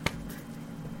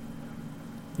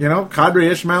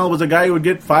 Kadri Ishmael was a guy who would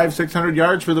get 500-600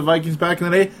 yards for the Vikings back in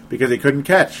the day because he couldn't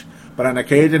catch. But on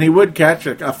occasion, he would catch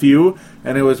a few,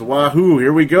 and it was, wahoo,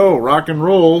 here we go, rock and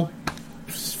roll.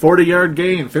 40-yard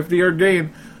gain, 50-yard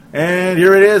gain. And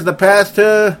here it is, the pass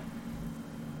to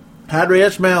Kadri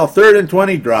Ishmael, 3rd and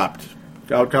 20 dropped.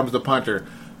 Out comes the punter.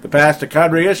 The pass to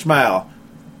Kadri Ishmael.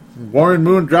 Warren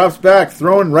Moon drops back,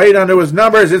 thrown right onto his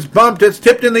numbers. It's bumped, it's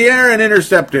tipped in the air and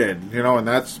intercepted. And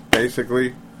that's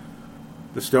basically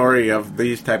the story of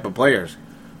these type of players.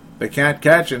 They can't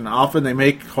catch, and often they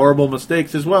make horrible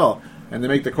mistakes as well. And they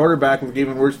make the quarterback look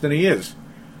even worse than he is.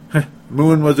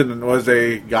 Moon was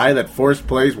a guy that forced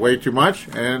plays way too much,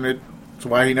 and it's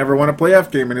why he never won a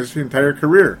playoff game in his entire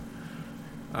career.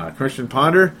 Christian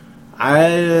Ponder,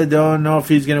 I don't know if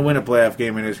he's going to win a playoff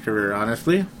game in his career,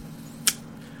 honestly.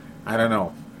 I don't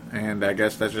know. And I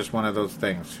guess that's just one of those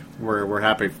things. We're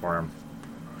happy for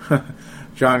him.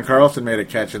 John Carlson made a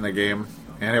catch in the game,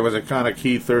 and it was a kind of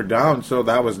key 3rd down, so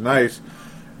that was nice.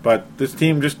 But this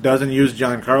team just doesn't use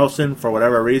John Carlson for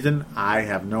whatever reason. I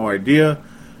have no idea.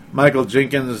 Michael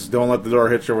Jenkins, don't let the door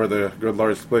hit you where the good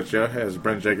Lord split you, as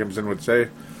Brent Jacobson would say.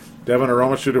 Devin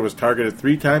Aromashuter was targeted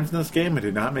 3 times in this game and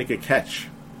did not make a catch.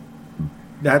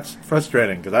 That's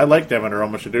frustrating, because I like Devin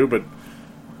Aromashuter, but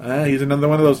he's another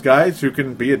one of those guys who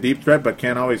can be a deep threat but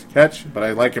can't always catch. But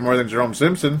I like him more than Jerome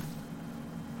Simpson.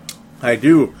 I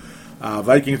do.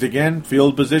 Vikings again,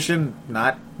 field position,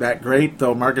 not that great,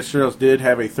 though Marcus Sherrills did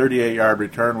have a 38-yard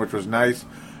return, which was nice.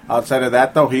 Outside of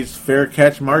that, though, he's fair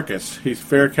catch Marcus. He's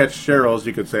fair catch Sherrills,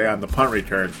 you could say, on the punt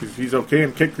returns. He's okay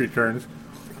in kick returns.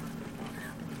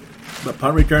 But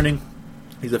punt returning,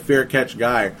 he's a fair catch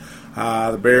guy.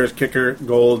 The Bears kicker,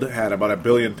 Gold, had about 1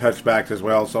 billion touchbacks as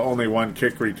well, so only one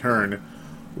kick return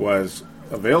was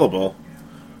available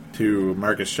to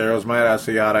Marcus Sherrills, Matt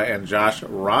Asiata, and Josh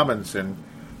Robinson,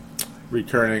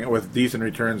 returning with decent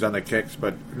returns on the kicks,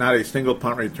 but not a single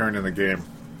punt return in the game.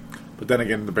 But then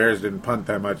again, the Bears didn't punt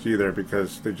that much either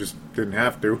because they just didn't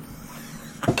have to.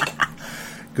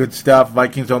 Good stuff.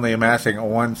 Vikings only amassing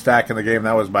 1 sack in the game.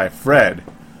 That was by Fred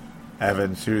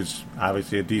Evans, who's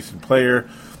obviously a decent player.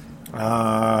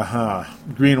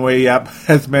 Greenway,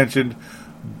 as mentioned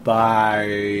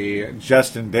by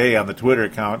Justin Day on the Twitter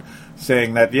account,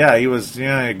 saying that, he was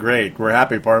great. We're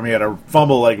happy for him. He had a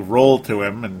fumble roll to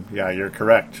him, and you're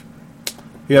correct.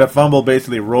 He had a fumble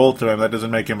basically roll to him. That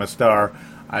doesn't make him a star.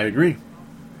 I agree.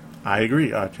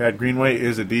 Chad Greenway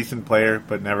is a decent player,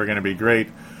 but never going to be great.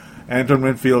 Antoine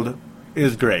Winfield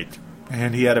is great.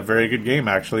 And he had a very good game,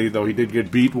 actually, though he did get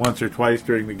beat once or twice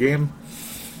during the game.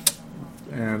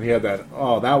 And he had that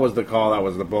was the call. That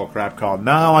was the bullcrap call.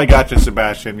 Now I got you,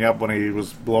 Sebastian. Yep, when he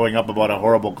was blowing up about a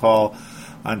horrible call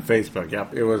on Facebook.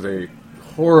 Yep, it was a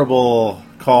horrible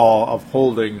call of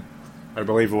holding, I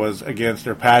believe it was, against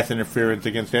or pass interference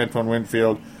against Antoine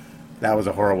Winfield. That was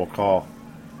a horrible call.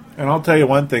 And I'll tell you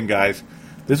one thing, guys.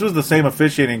 This was the same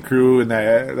officiating crew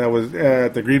that was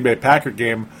at the Green Bay Packer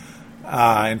game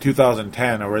in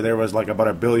 2010, where there was about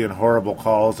 1 billion horrible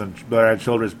calls, and Brad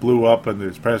Childress blew up in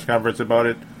his press conference about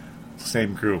it.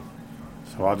 Same crew.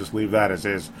 So I'll just leave that as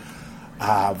is.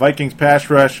 Vikings pass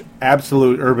rush,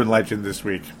 absolute urban legend this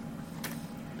week.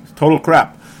 It's total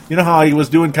crap. You know how he was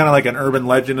doing kind of like an urban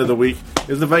legend of the week?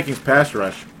 Is the Vikings pass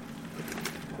rush.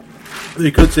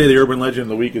 You could say the urban legend of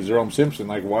the week is Jerome Simpson,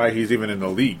 why he's even in the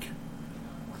league.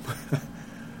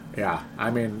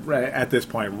 Right at this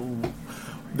point,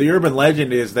 the urban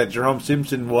legend is that Jerome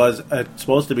Simpson was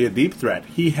supposed to be a deep threat.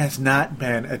 He has not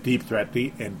been a deep threat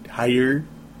the entire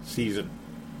season.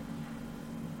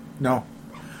 No.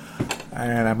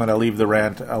 And I'm going to leave the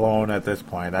rant alone at this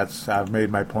point. I've made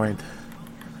my point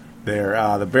there.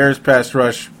 The Bears pass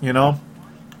rush,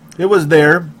 it was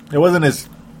there. It wasn't as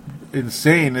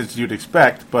insane as you'd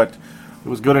expect, but it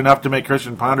was good enough to make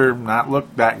Christian Ponder not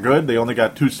look that good. They only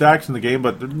got 2 sacks in the game,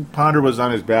 but Ponder was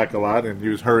on his back a lot, and he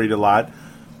was hurried a lot.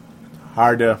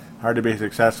 Hard to be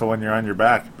successful when you're on your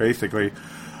back, basically.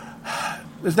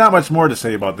 There's not much more to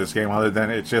say about this game other than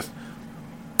it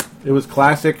was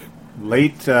classic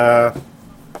late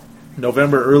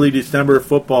November, early December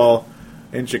football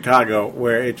in Chicago,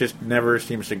 where it just never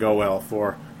seems to go well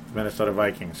for the Minnesota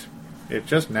Vikings. It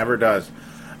just never does.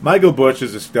 Michael Bush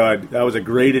is a stud. That was a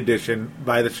great addition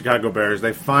by the Chicago Bears.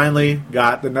 They finally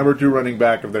got the number 2 running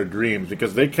back of their dreams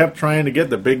because they kept trying to get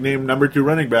the big-name number 2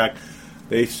 running back.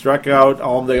 They struck out.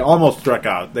 They almost struck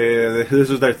out. This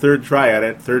is their 3rd try at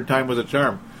it. 3rd time was a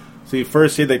charm. They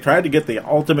tried to get the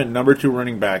ultimate number 2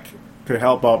 running back to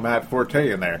help out Matt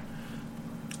Forte in there.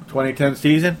 2010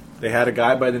 season, they had a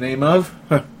guy by the name of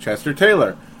Chester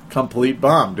Taylor. Complete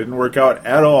bomb. Didn't work out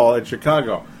at all in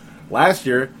Chicago. Last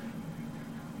year,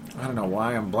 I don't know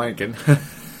why I'm blanking.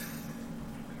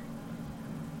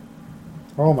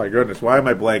 Oh my goodness, why am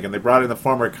I blanking? They brought in the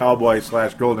former Cowboy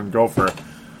 / Golden Gopher.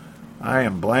 I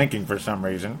am blanking for some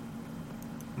reason.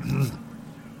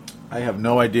 I have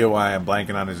no idea why I'm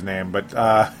blanking on his name, but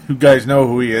you guys know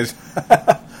who he is.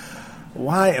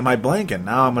 Why am I blanking?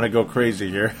 Now I'm going to go crazy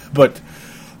here. But,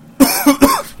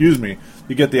 excuse me,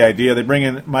 you get the idea. They bring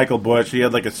in Michael Bush. He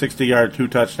had like a 60-yard,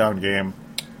 2-touchdown game.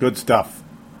 Good stuff.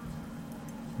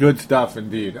 Good stuff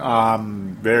indeed.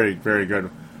 Very, very good.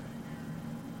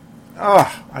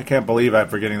 Oh, I can't believe I'm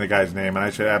forgetting the guy's name, and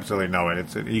I should absolutely know it.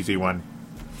 It's an easy one.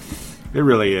 It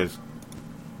really is.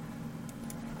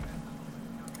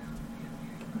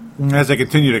 As I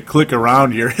continue to click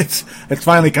around here, it's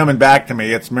finally coming back to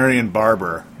me. It's Marion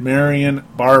Barber. Marion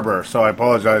Barber. So I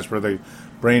apologize for the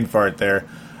brain fart there.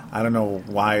 I don't know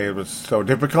why it was so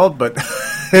difficult, but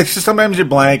it's just sometimes you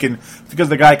blank, and it's because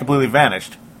the guy completely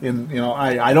vanished. And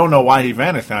I don't know why he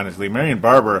vanished, honestly. Marion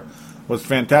Barber was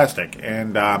fantastic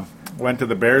and went to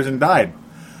the Bears and died.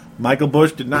 Michael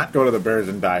Bush did not go to the Bears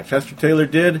and die. Chester Taylor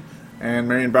did, and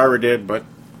Marion Barber did, but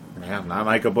not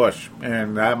Michael Bush.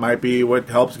 And that might be what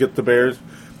helps get the Bears.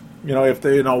 If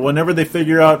they, whenever they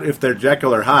figure out if they're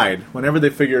Jekyll or Hyde, whenever they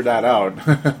figure that out,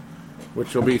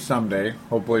 which will be someday,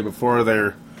 hopefully before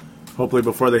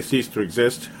they cease to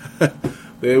exist,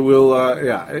 they will.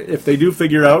 If they do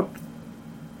figure out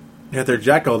that they're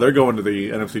Jekyll, they're going to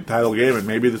the NFC title game and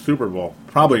maybe the Super Bowl.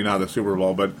 Probably not the Super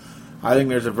Bowl, but I think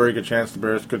there's a very good chance the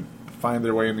Bears could find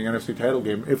their way in the NFC title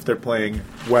game if they're playing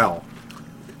well.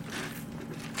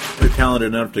 They're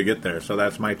talented enough to get there, so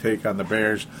that's my take on the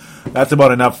Bears. That's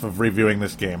about enough of reviewing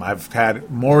this game. I've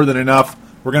had more than enough.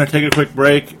 We're going to take a quick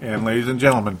break, and ladies and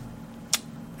gentlemen,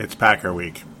 it's Packer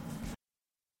Week.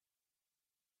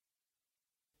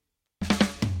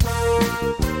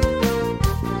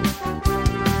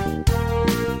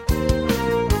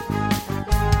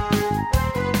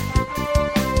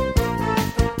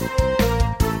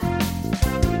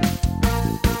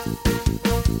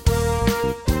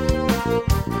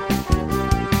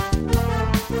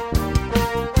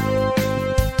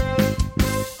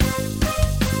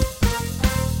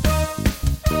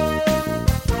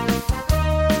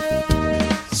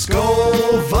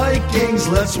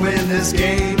 Let's win this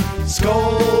game.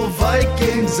 Skol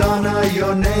Vikings, honor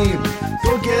your name.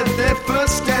 Go get that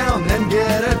first down, then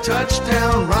get a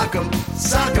touchdown. Rock 'em,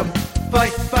 sock 'em,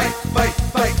 fight, fight, fight,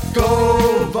 fight.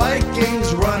 Go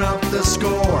Vikings, run up the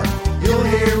score. You'll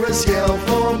hear us yell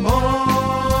for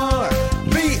more.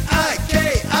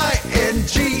 V-I-K-I-N-G-S.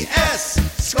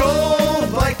 Skol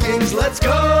Vikings, let's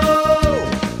go.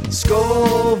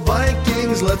 Skol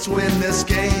Vikings, let's win this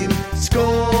game.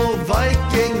 Skol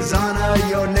Vikings, honor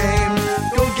your name.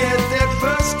 Go get that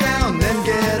first down, then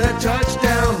get a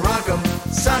touchdown. Rock 'em,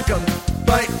 sock 'em,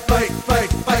 fight, fight, fight,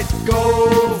 fight.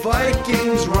 Go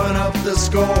Vikings, run up the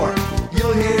score.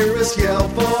 You'll hear us yell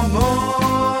for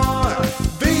more.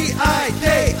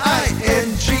 V-I-K-I-N-G-S.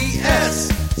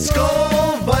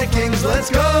 Skol Vikings, let's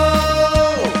go.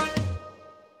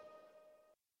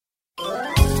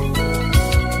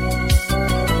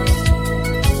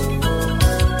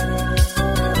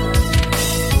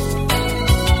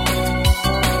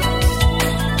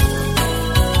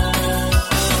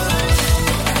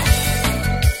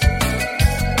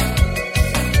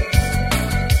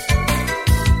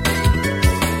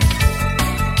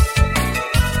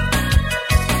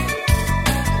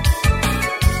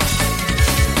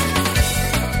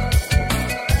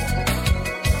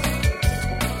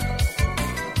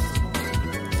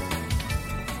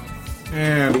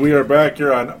 We are back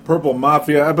here on Purple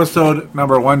Mafia, episode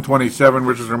number 127,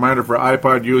 which is a reminder for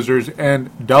iPod users and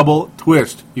Double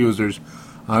Twist users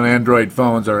on Android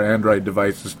phones or Android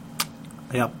devices.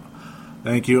 Yep.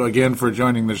 Thank you again for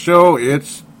joining the show.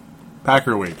 It's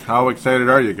Packer Week. How excited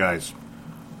are you guys?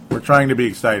 We're trying to be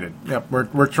excited. Yep,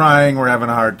 we're trying. We're having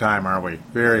a hard time, aren't we?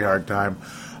 Very hard time.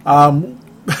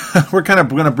 We're kind of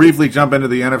going to briefly jump into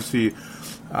the NFC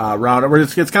round.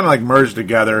 It's kind of like merged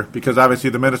together because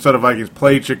obviously the Minnesota Vikings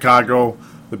played Chicago.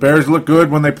 The Bears look good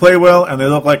when they play well, and they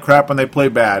look like crap when they play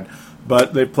bad.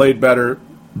 But they played better.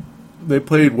 They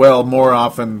played well more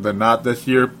often than not this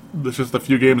year. It's just the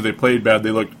few games they played bad,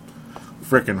 they looked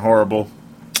freaking horrible.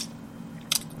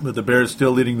 But the Bears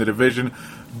still leading the division.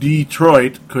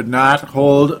 Detroit could not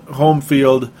hold home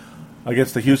field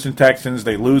against the Houston Texans.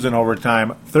 They lose in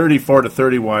overtime,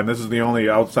 34-31. This is the only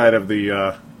outside of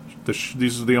the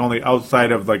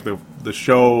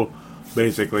show,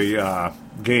 basically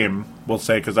game. We'll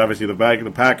say because obviously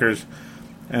the Packers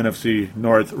NFC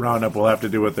North roundup will have to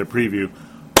do with their preview,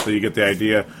 so you get the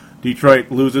idea. Detroit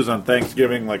loses on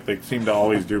Thanksgiving like they seem to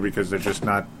always do because they're just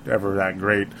not ever that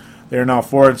great. They're now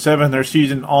 4-7. Their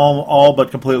season all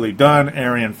but completely done.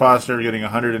 Arian Foster getting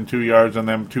 102 yards on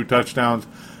them, 2 touchdowns.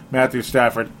 Matthew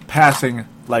Stafford passing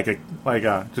like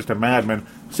just a madman.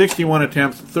 61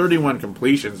 attempts, 31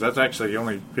 completions. That's actually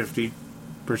only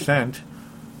 50%.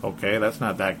 Okay, that's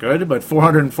not that good, but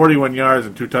 441 yards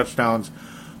and 2 touchdowns.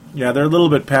 Yeah, they're a little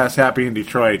bit pass happy in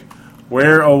Detroit.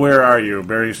 Where are you,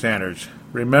 Barry Sanders?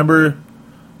 Remember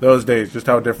those days, just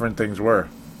how different things were.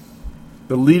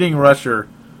 The leading rusher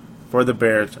for the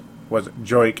Bears was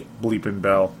Joique Bleepin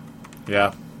Bell.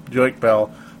 Yeah, Joique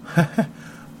Bell.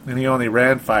 And he only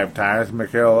ran 5 times.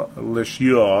 Michael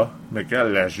Leshieux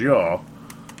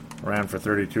ran for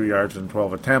 32 yards and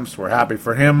 12 attempts. We're happy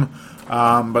for him.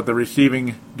 But the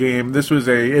receiving game, this was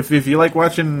if you like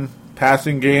watching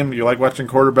passing game, you like watching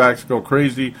quarterbacks go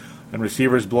crazy and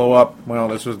receivers blow up, well,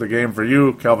 this was the game for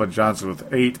you. Calvin Johnson with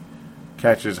 8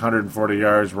 catches, 140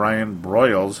 yards. Ryan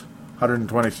Broyles,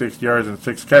 126 yards and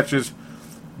 6 catches.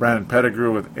 Brandon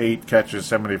Pettigrew with 8 catches,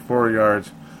 74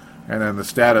 yards. And then the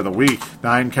stat of the week,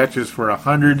 9 catches for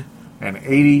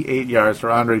 188 yards for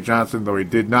Andre Johnson, though he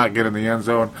did not get in the end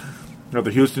zone.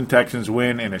 The Houston Texans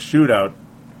win in a shootout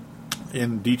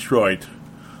in Detroit.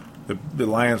 The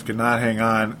Lions could not hang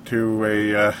on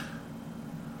to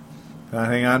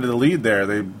the lead there.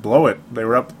 They blow it. They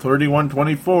were up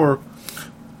 31-24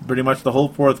 pretty much the whole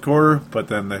fourth quarter, but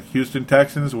then the Houston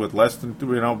Texans with less than,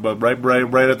 but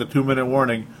right at the 2-minute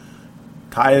warning,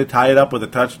 tie it up with a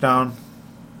touchdown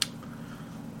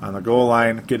on the goal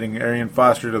line, getting Arian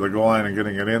Foster to the goal line and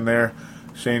getting it in there.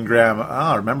 Shane Graham,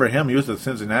 remember him? He was at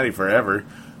Cincinnati forever,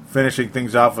 finishing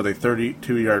things off with a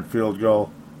 32-yard field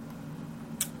goal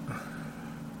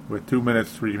with 2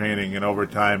 minutes remaining in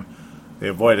overtime. They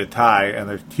avoid a tie, and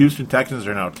the Houston Texans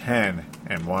are now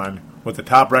 10-1 with the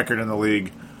top record in the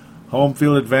league. Home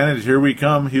field advantage, here we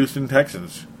come, Houston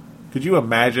Texans. Could you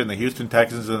imagine the Houston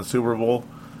Texans in the Super Bowl?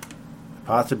 The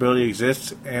possibility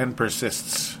exists and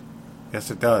persists. Yes,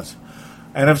 it does.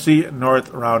 NFC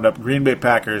North roundup, Green Bay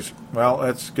Packers. Well,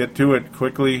 let's get to it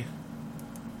quickly.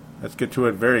 Let's get to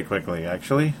it very quickly,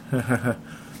 actually.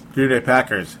 Green Bay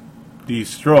Packers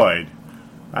destroyed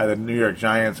by the New York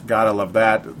Giants. Gotta love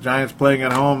that. Giants playing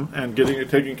at home and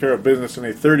taking care of business in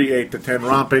a 38-10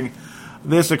 romping.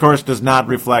 This, of course, does not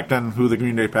reflect on who the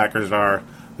Green Bay Packers are,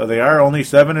 though they are only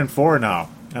 7-4 now.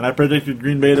 And I predicted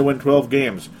Green Bay to win 12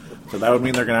 games. So that would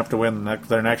mean they're going to have to win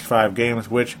their next 5 games,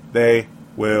 which they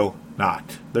will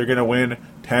not. They're going to win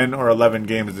 10 or 11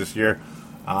 games this year.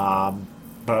 But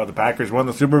the Packers won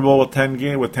the Super Bowl with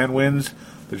 10 wins.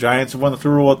 The Giants have won the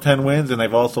Super Bowl with 10 wins, and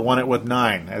they've also won it with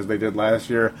 9, as they did last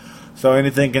year. So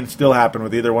anything can still happen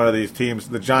with either one of these teams.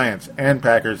 The Giants and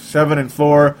Packers,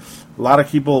 7-4. A lot of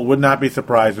people would not be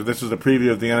surprised if this is a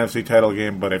preview of the NFC title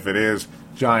game, but if it is,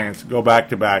 Giants go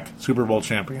back-to-back Super Bowl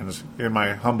champions, in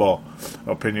my humble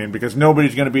opinion, because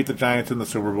nobody's going to beat the Giants in the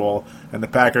Super Bowl, and the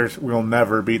Packers will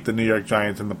never beat the New York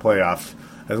Giants in the playoffs,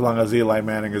 as long as Eli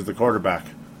Manning is the quarterback.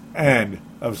 End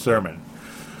of sermon.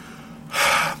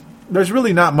 There's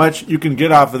really not much you can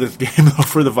get off of this game, though,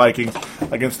 for the Vikings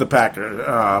against the Packers.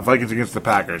 Vikings against the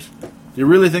Packers. Do you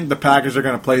really think the Packers are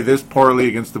going to play this poorly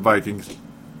against the Vikings?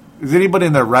 Does anybody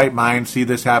in their right mind see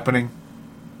this happening?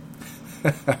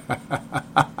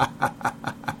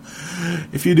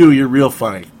 If you do, you're real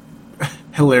funny.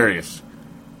 Hilarious.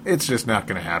 It's just not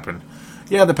going to happen.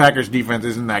 Yeah, the Packers' defense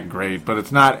isn't that great, but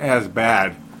it's not as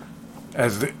bad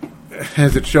as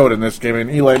it showed in this game. And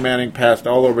Eli Manning passed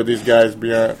all over these guys,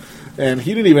 and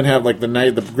he didn't even have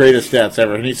the greatest stats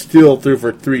ever, and he still threw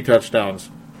for 3 touchdowns.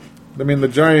 I mean, the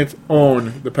Giants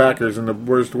own the Packers in the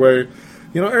worst way.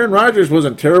 Aaron Rodgers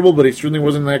wasn't terrible, but he certainly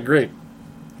wasn't that great.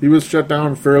 He was shut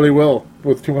down fairly well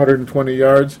with 220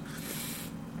 yards.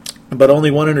 but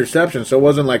only one interception, so it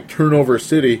wasn't like turnover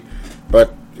city.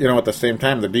 But at the same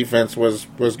time, the defense was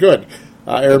good.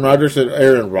 Aaron Rodgers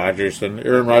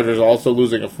also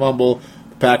losing a fumble.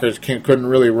 The Packers couldn't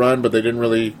really run, but they didn't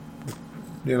really,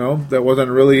 that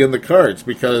wasn't really in the cards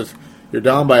because you're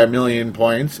down by 1 million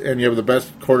points and you have the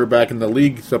best quarterback in the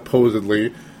league,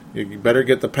 supposedly. You better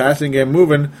get the passing game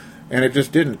moving, and it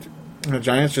just didn't. The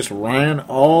Giants just ran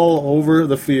all over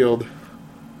the field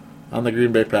on the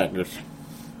Green Bay Packers.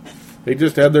 They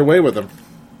just had their way with them.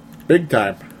 Big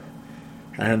time.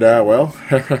 And,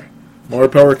 more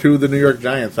power to the New York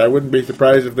Giants. I wouldn't be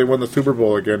surprised if they won the Super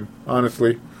Bowl again,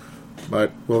 honestly.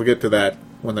 But we'll get to that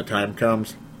when the time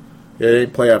comes. It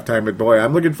ain't playoff time, but boy,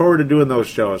 I'm looking forward to doing those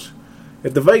shows.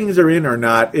 If the Vikings are in or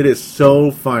not, it is so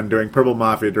fun doing Purple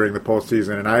Mafia during the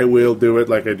postseason, and I will do it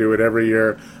like I do it every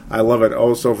year. I love it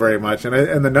oh so very much.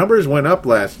 And the numbers went up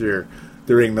last year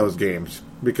during those games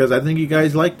because I think you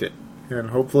guys liked it.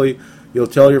 And hopefully you'll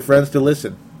tell your friends to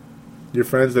listen. Your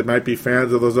friends that might be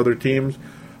fans of those other teams.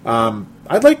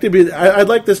 I'd like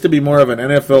this to be more of an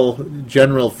NFL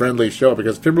general friendly show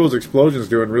because Timberwolves Explosion's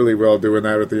doing really well doing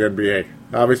that with the NBA.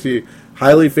 Obviously,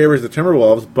 highly favors the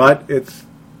Timberwolves, but it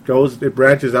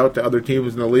branches out to other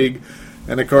teams in the league.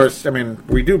 And of course,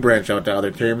 we do branch out to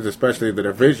other teams, especially the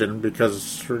division,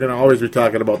 because we're going to always be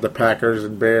talking about the Packers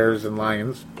and Bears and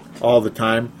Lions all the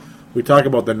time. We talk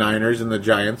about the Niners and the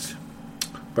Giants.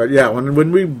 But yeah,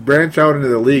 when we branch out into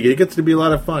the league, it gets to be a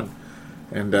lot of fun.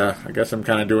 And I guess I'm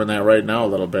kind of doing that right now a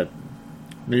little bit.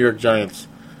 New York Giants.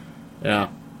 Yeah.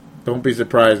 Don't be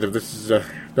surprised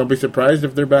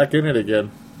if they're back in it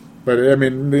again. But the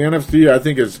NFC I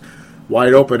think is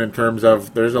wide open in terms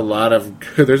of there's a lot of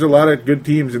good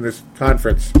teams in this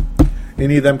conference.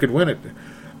 Any of them could win it.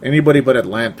 Anybody but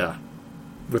Atlanta.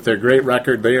 With their great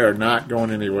record, they are not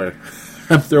going anywhere.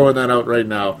 I'm throwing that out right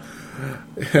now.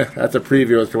 That's a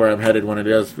preview as to where I'm headed when it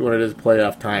is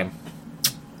playoff time.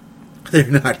 They're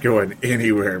not going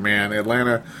anywhere, man.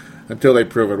 Atlanta, until they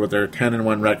prove it with their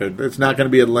 10-1 record, it's not going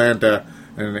to be Atlanta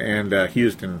and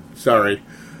Houston. Sorry,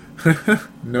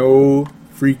 no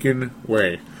freaking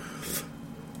way.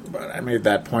 But I made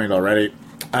that point already.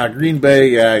 Green Bay,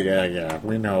 yeah.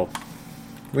 We know.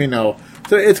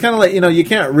 So it's kind of like you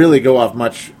can't really go off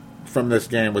much from this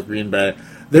game with Green Bay.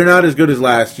 They're not as good as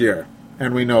last year.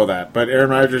 And we know that. But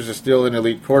Aaron Rodgers is still an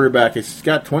elite quarterback. He's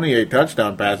got 28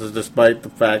 touchdown passes, despite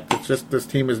the fact that just this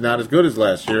team is not as good as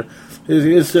last year.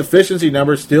 His efficiency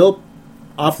numbers still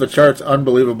off the charts,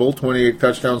 unbelievable. 28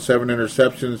 touchdowns, 7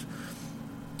 interceptions.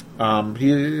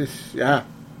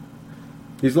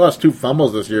 He's lost 2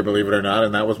 fumbles this year, believe it or not,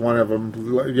 and that was one of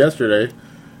them yesterday.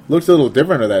 Looks a little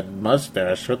different with that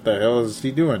mustache. What the hell is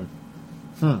he doing?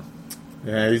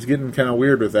 Yeah, he's getting kind of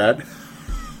weird with that.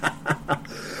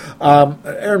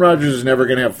 Aaron Rodgers is never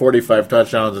going to have 45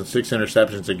 touchdowns and 6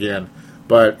 interceptions again,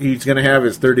 but he's going to have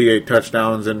his 38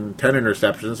 touchdowns and 10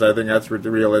 interceptions. I think that's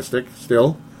realistic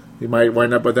still. He might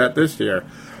wind up with that this year.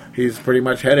 He's pretty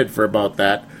much headed for about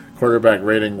that. Quarterback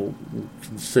rating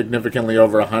significantly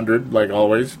over 100, like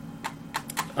always.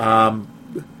 I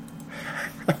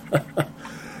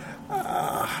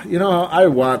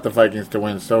want the Vikings to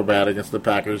win so bad against the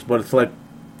Packers, but it's like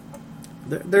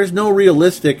there's no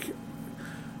reason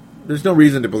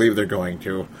to believe they're going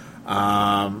to.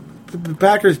 The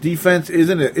Packers' defense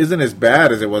isn't as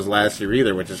bad as it was last year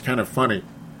either, which is kind of funny.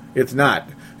 It's not.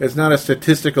 It's not a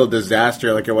statistical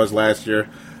disaster like it was last year,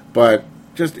 but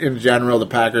just in general, the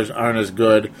Packers aren't as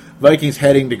good. Vikings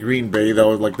heading to Green Bay,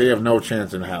 though, like they have no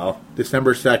chance in hell.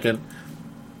 December 2nd,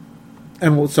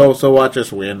 and so watch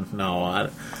us win. No,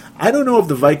 I don't know if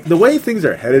the way things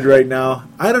are headed right now,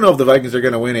 I don't know if the Vikings are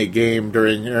going to win a game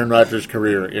during Aaron Rodgers'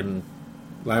 career in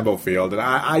Lambeau Field. And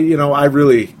I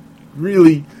really,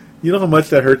 you know how much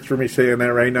that hurts for me saying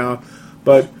that right now.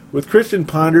 But with Christian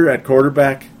Ponder at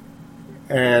quarterback,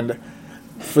 and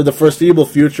for the foreseeable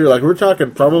future, like we're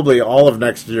talking probably all of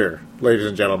next year, ladies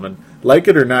and gentlemen. Like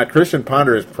it or not, Christian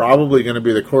Ponder is probably going to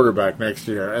be the quarterback next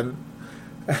year, and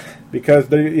because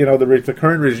the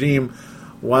current regime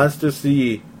wants to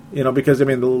see, because a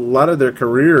lot of their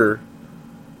career,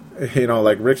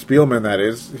 like Rick Spielman, that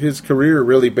is, his career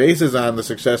really bases on the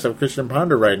success of Christian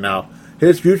Ponder right now.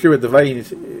 His future with the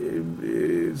Vikings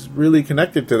is really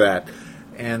connected to that,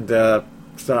 and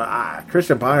so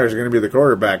Christian Ponder is going to be the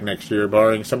quarterback next year,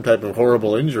 barring some type of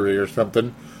horrible injury or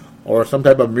something, or some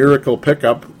type of miracle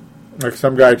pickup, like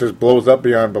some guy just blows up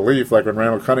beyond belief, like when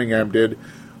Randall Cunningham did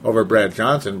over Brad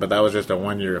Johnson, but that was just a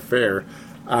one-year affair.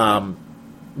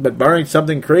 But barring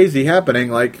something crazy happening,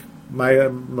 like my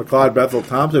McLeod Bethel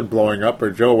Thompson blowing up,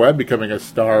 or Joe Webb becoming a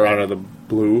star out of the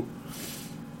blue,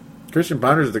 Christian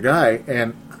Ponder's the guy,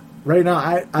 and right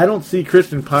now, I don't see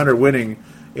Christian Ponder winning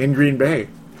in Green Bay.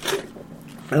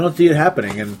 I don't see it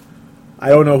happening, and I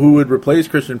don't know who would replace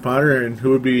Christian Ponder and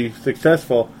who would be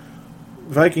successful.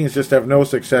 Vikings just have no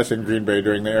success in Green Bay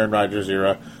during the Aaron Rodgers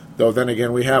era. Though then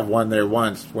again, we have won there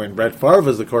once when Brett Favre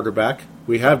was the quarterback.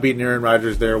 We have beaten Aaron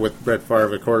Rodgers there with Brett Favre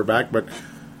the quarterback, but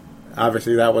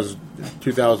obviously that was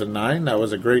 2009. That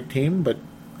was a great team, but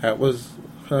that was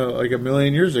like a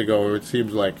million years ago, it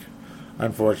seems like,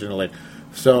 unfortunately.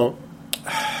 So,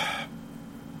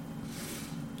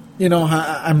 you know,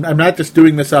 I'm not just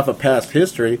doing this off of past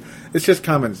history. It's just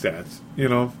common sense, you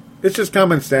know. It's just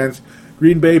common sense.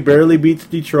 Green Bay barely beats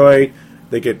Detroit.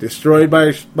 They get destroyed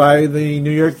by the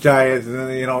New York Giants,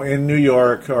 you know, in New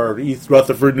York or East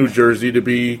Rutherford, New Jersey, to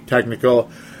be technical.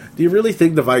 Do you really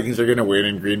think the Vikings are going to win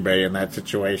in Green Bay in that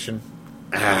situation?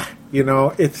 You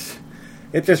know, it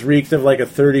just reeks of like a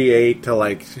 38 to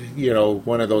like, you know,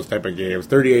 one of those type of games,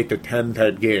 38-10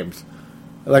 type games,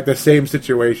 like the same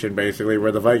situation basically,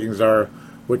 where the Vikings are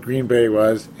what Green Bay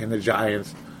was, and the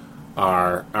Giants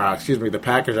are, the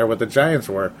Packers are what the Giants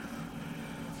were.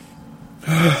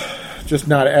 Just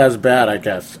not as bad, I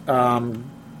guess.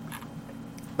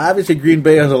 Obviously, Green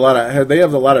Bay has a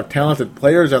lot of talented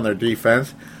players on their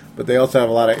defense, but they also have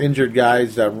a lot of injured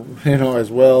guys, you know, as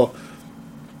well.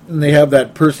 And they have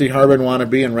that Percy Harvin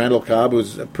wannabe and Randall Cobb,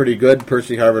 who's a pretty good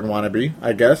Percy Harvin wannabe,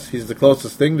 I guess. He's the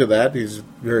closest thing to that. He's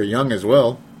very young as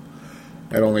well,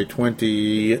 at only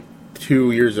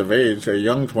 22 years of age, a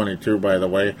young 22, by the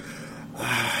way.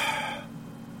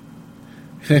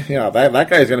 Yeah, that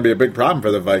guy's going to be a big problem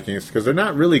for the Vikings because they're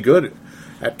not really good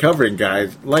at covering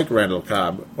guys like Randall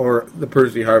Cobb or the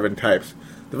Percy Harvin types.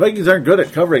 The Vikings aren't good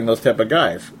at covering those type of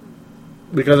guys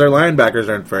because our linebackers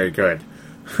aren't very good.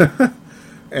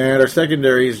 And our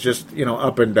secondary is just, you know,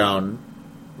 up and down.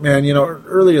 Man, you know,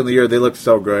 early in the year they looked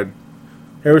so good.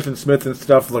 Harrison Smith and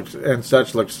stuff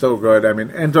looked so good. I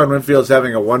mean, Antoine Winfield's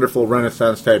having a wonderful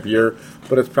Renaissance type year,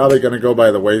 but it's probably going to go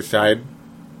by the wayside.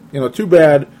 You know, too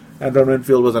bad Antoine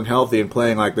Winfield wasn't healthy and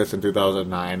playing like this in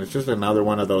 2009. It's just another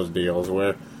one of those deals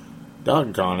where,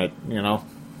 doggone it, you know.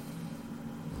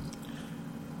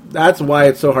 That's why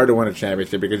it's so hard to win a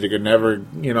championship, because you can never,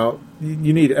 you know,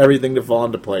 you need everything to fall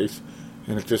into place.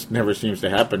 And it just never seems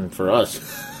to happen for us,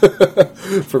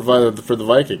 for the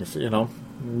Vikings, you know,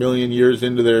 a million years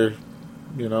into their,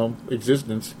 you know,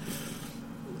 existence.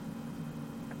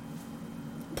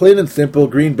 Plain and simple,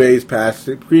 Green Bay's pass.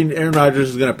 Aaron Rodgers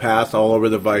is going to pass all over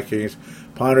the Vikings.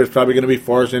 Ponder's probably going to be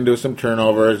forced into some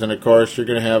turnovers, and of course you're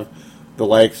going to have the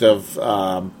likes of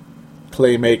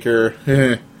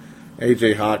Claymaker,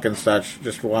 AJ Hawk and such,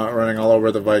 just running all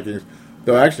over the Vikings.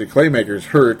 Though actually Claymaker's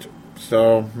hurt.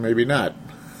 So, maybe not.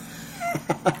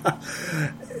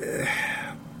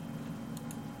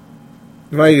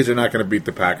 The Vikings are not going to beat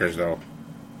the Packers, though.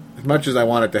 As much as I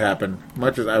want it to happen,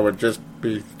 much as I would just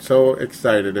be so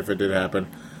excited if it did happen,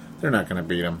 they're not going to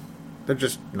beat them. They're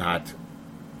just not.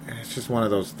 It's just one of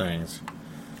those things.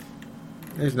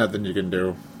 There's nothing you can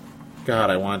do. God,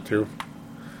 I want to.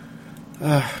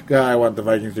 God, I want the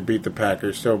Vikings to beat the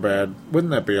Packers so bad.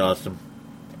 Wouldn't that be awesome?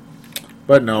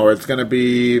 But no, it's going to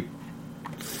be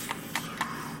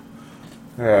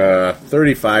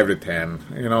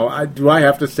 35-10. You know, do I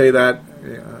have to say that?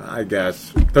 Yeah, I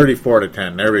guess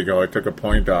 34-10. There we go. I took a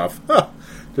point off,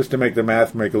 just to make the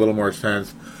math make a little more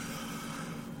sense.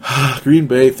 Green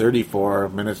Bay 34,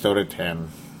 Minnesota 10.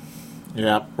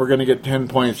 Yeah, we're going to get 10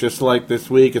 points just like this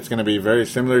week. It's going to be very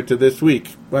similar to this week.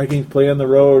 Vikings play on the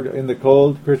road in the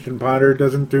cold. Christian Ponder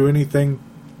doesn't do anything.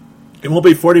 It won't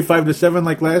be 45-7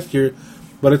 like last year,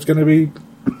 but it's going to be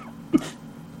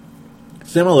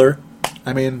similar.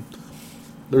 I mean,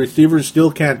 the receivers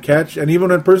still can't catch, and even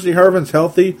when Percy Harvin's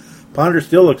healthy, Ponder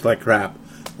still looks like crap.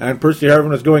 And Percy Harvin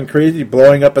was going crazy,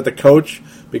 blowing up at the coach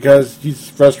because he's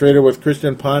frustrated with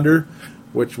Christian Ponder,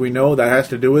 which we know that has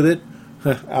to do with it.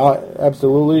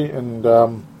 Absolutely.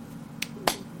 And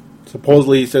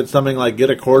supposedly he said something like,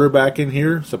 get a quarterback in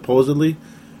here, supposedly.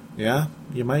 Yeah,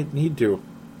 you might need to.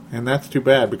 And that's too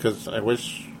bad, because I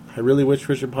really wish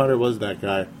Christian Ponder was that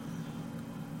guy.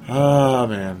 Ah,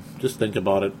 man. Just think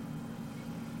about it.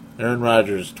 Aaron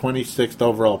Rodgers, 26th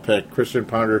overall pick. Christian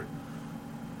Ponder,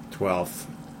 12th.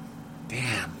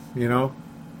 Damn, you know?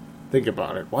 Think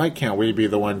about it. Why can't we be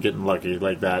the one getting lucky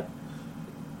like that?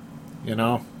 You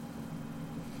know?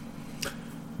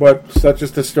 But such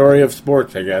is the story of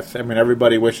sports, I guess. I mean,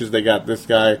 everybody wishes they got this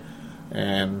guy.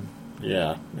 And,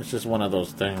 yeah, it's just one of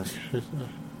those things.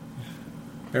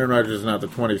 Aaron Rodgers is not the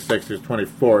 26th, he's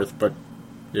 24th, but,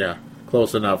 yeah,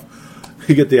 close enough.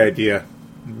 You get the idea.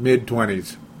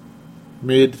 Mid-20s.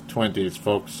 Mid-20s,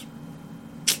 folks.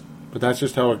 But that's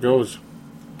just how it goes.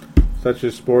 Such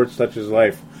is sports, such is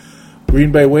life.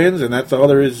 Green Bay wins, and that's all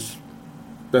there is.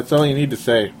 That's all you need to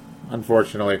say,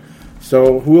 unfortunately.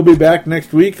 So, who will be back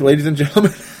next week, ladies and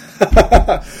gentlemen?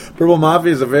 Purple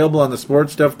Mafia is available on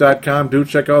thesportstuff.com. Do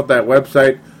check out that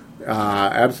website.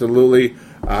 Absolutely.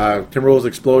 Timberwolves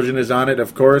Explosion is on it,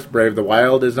 of course. Brave the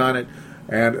Wild is on it.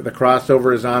 And the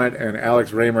Crossover is on it. And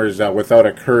Alex Raymer's Without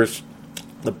a Curse.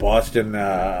 The Boston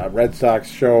Red Sox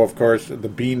show, of course. The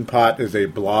Bean Pot is a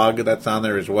blog that's on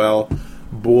there as well.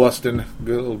 Boston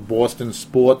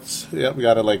Sports. Yep, we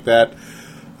got it like that.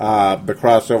 The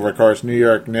Crossover, of course. New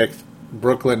York Knicks.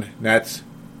 Brooklyn Nets.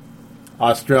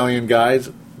 Australian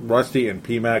guys. Rusty and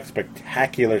PMAC.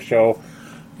 Spectacular show.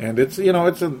 And it's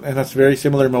it's very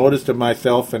similar modus to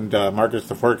myself and Marcus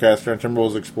the Forecaster and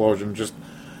Timberwolves Explosion. Just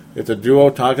it's a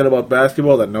duo talking about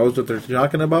basketball that knows what they're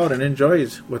talking about and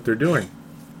enjoys what they're doing.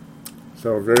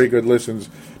 So very good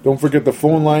listens. Don't forget the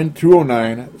phone line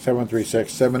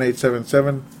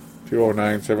 209-736-7877.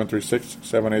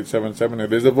 209-736-7877.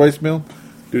 It is a voicemail.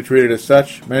 Do treat it as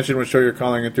such. Mention what show you're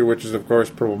calling into, which is of course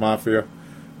Purple Mafia.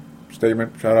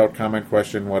 Statement, shout out, comment,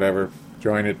 question, whatever.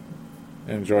 Join it.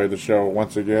 Enjoy the show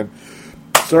once again.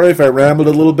 Sorry if I rambled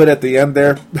a little bit at the end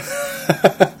there.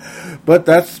 But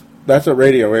that's what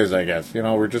radio is, I guess.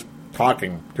 We're just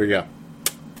talking to you.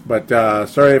 But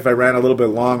sorry if I ran a little bit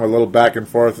long, a little back and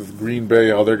forth with Green Bay,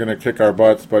 how they're going to kick our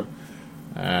butts, but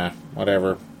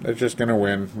whatever. They're just going to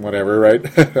win, whatever, right?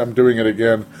 I'm doing it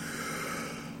again.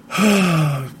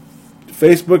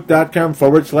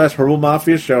 Facebook.com/Purple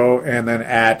Mafia Show, and then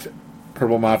at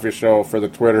Purple Mafia Show for the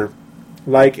Twitter.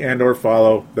 Like and or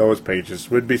follow those pages.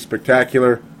 Would be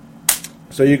spectacular.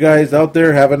 So you guys out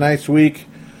there, have a nice week.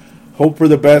 Hope for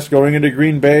the best going into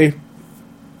Green Bay.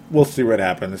 We'll see what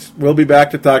happens. We'll be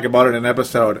back to talk about it in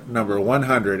episode number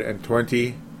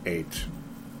 128.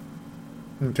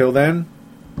 Until then,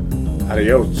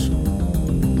 adios.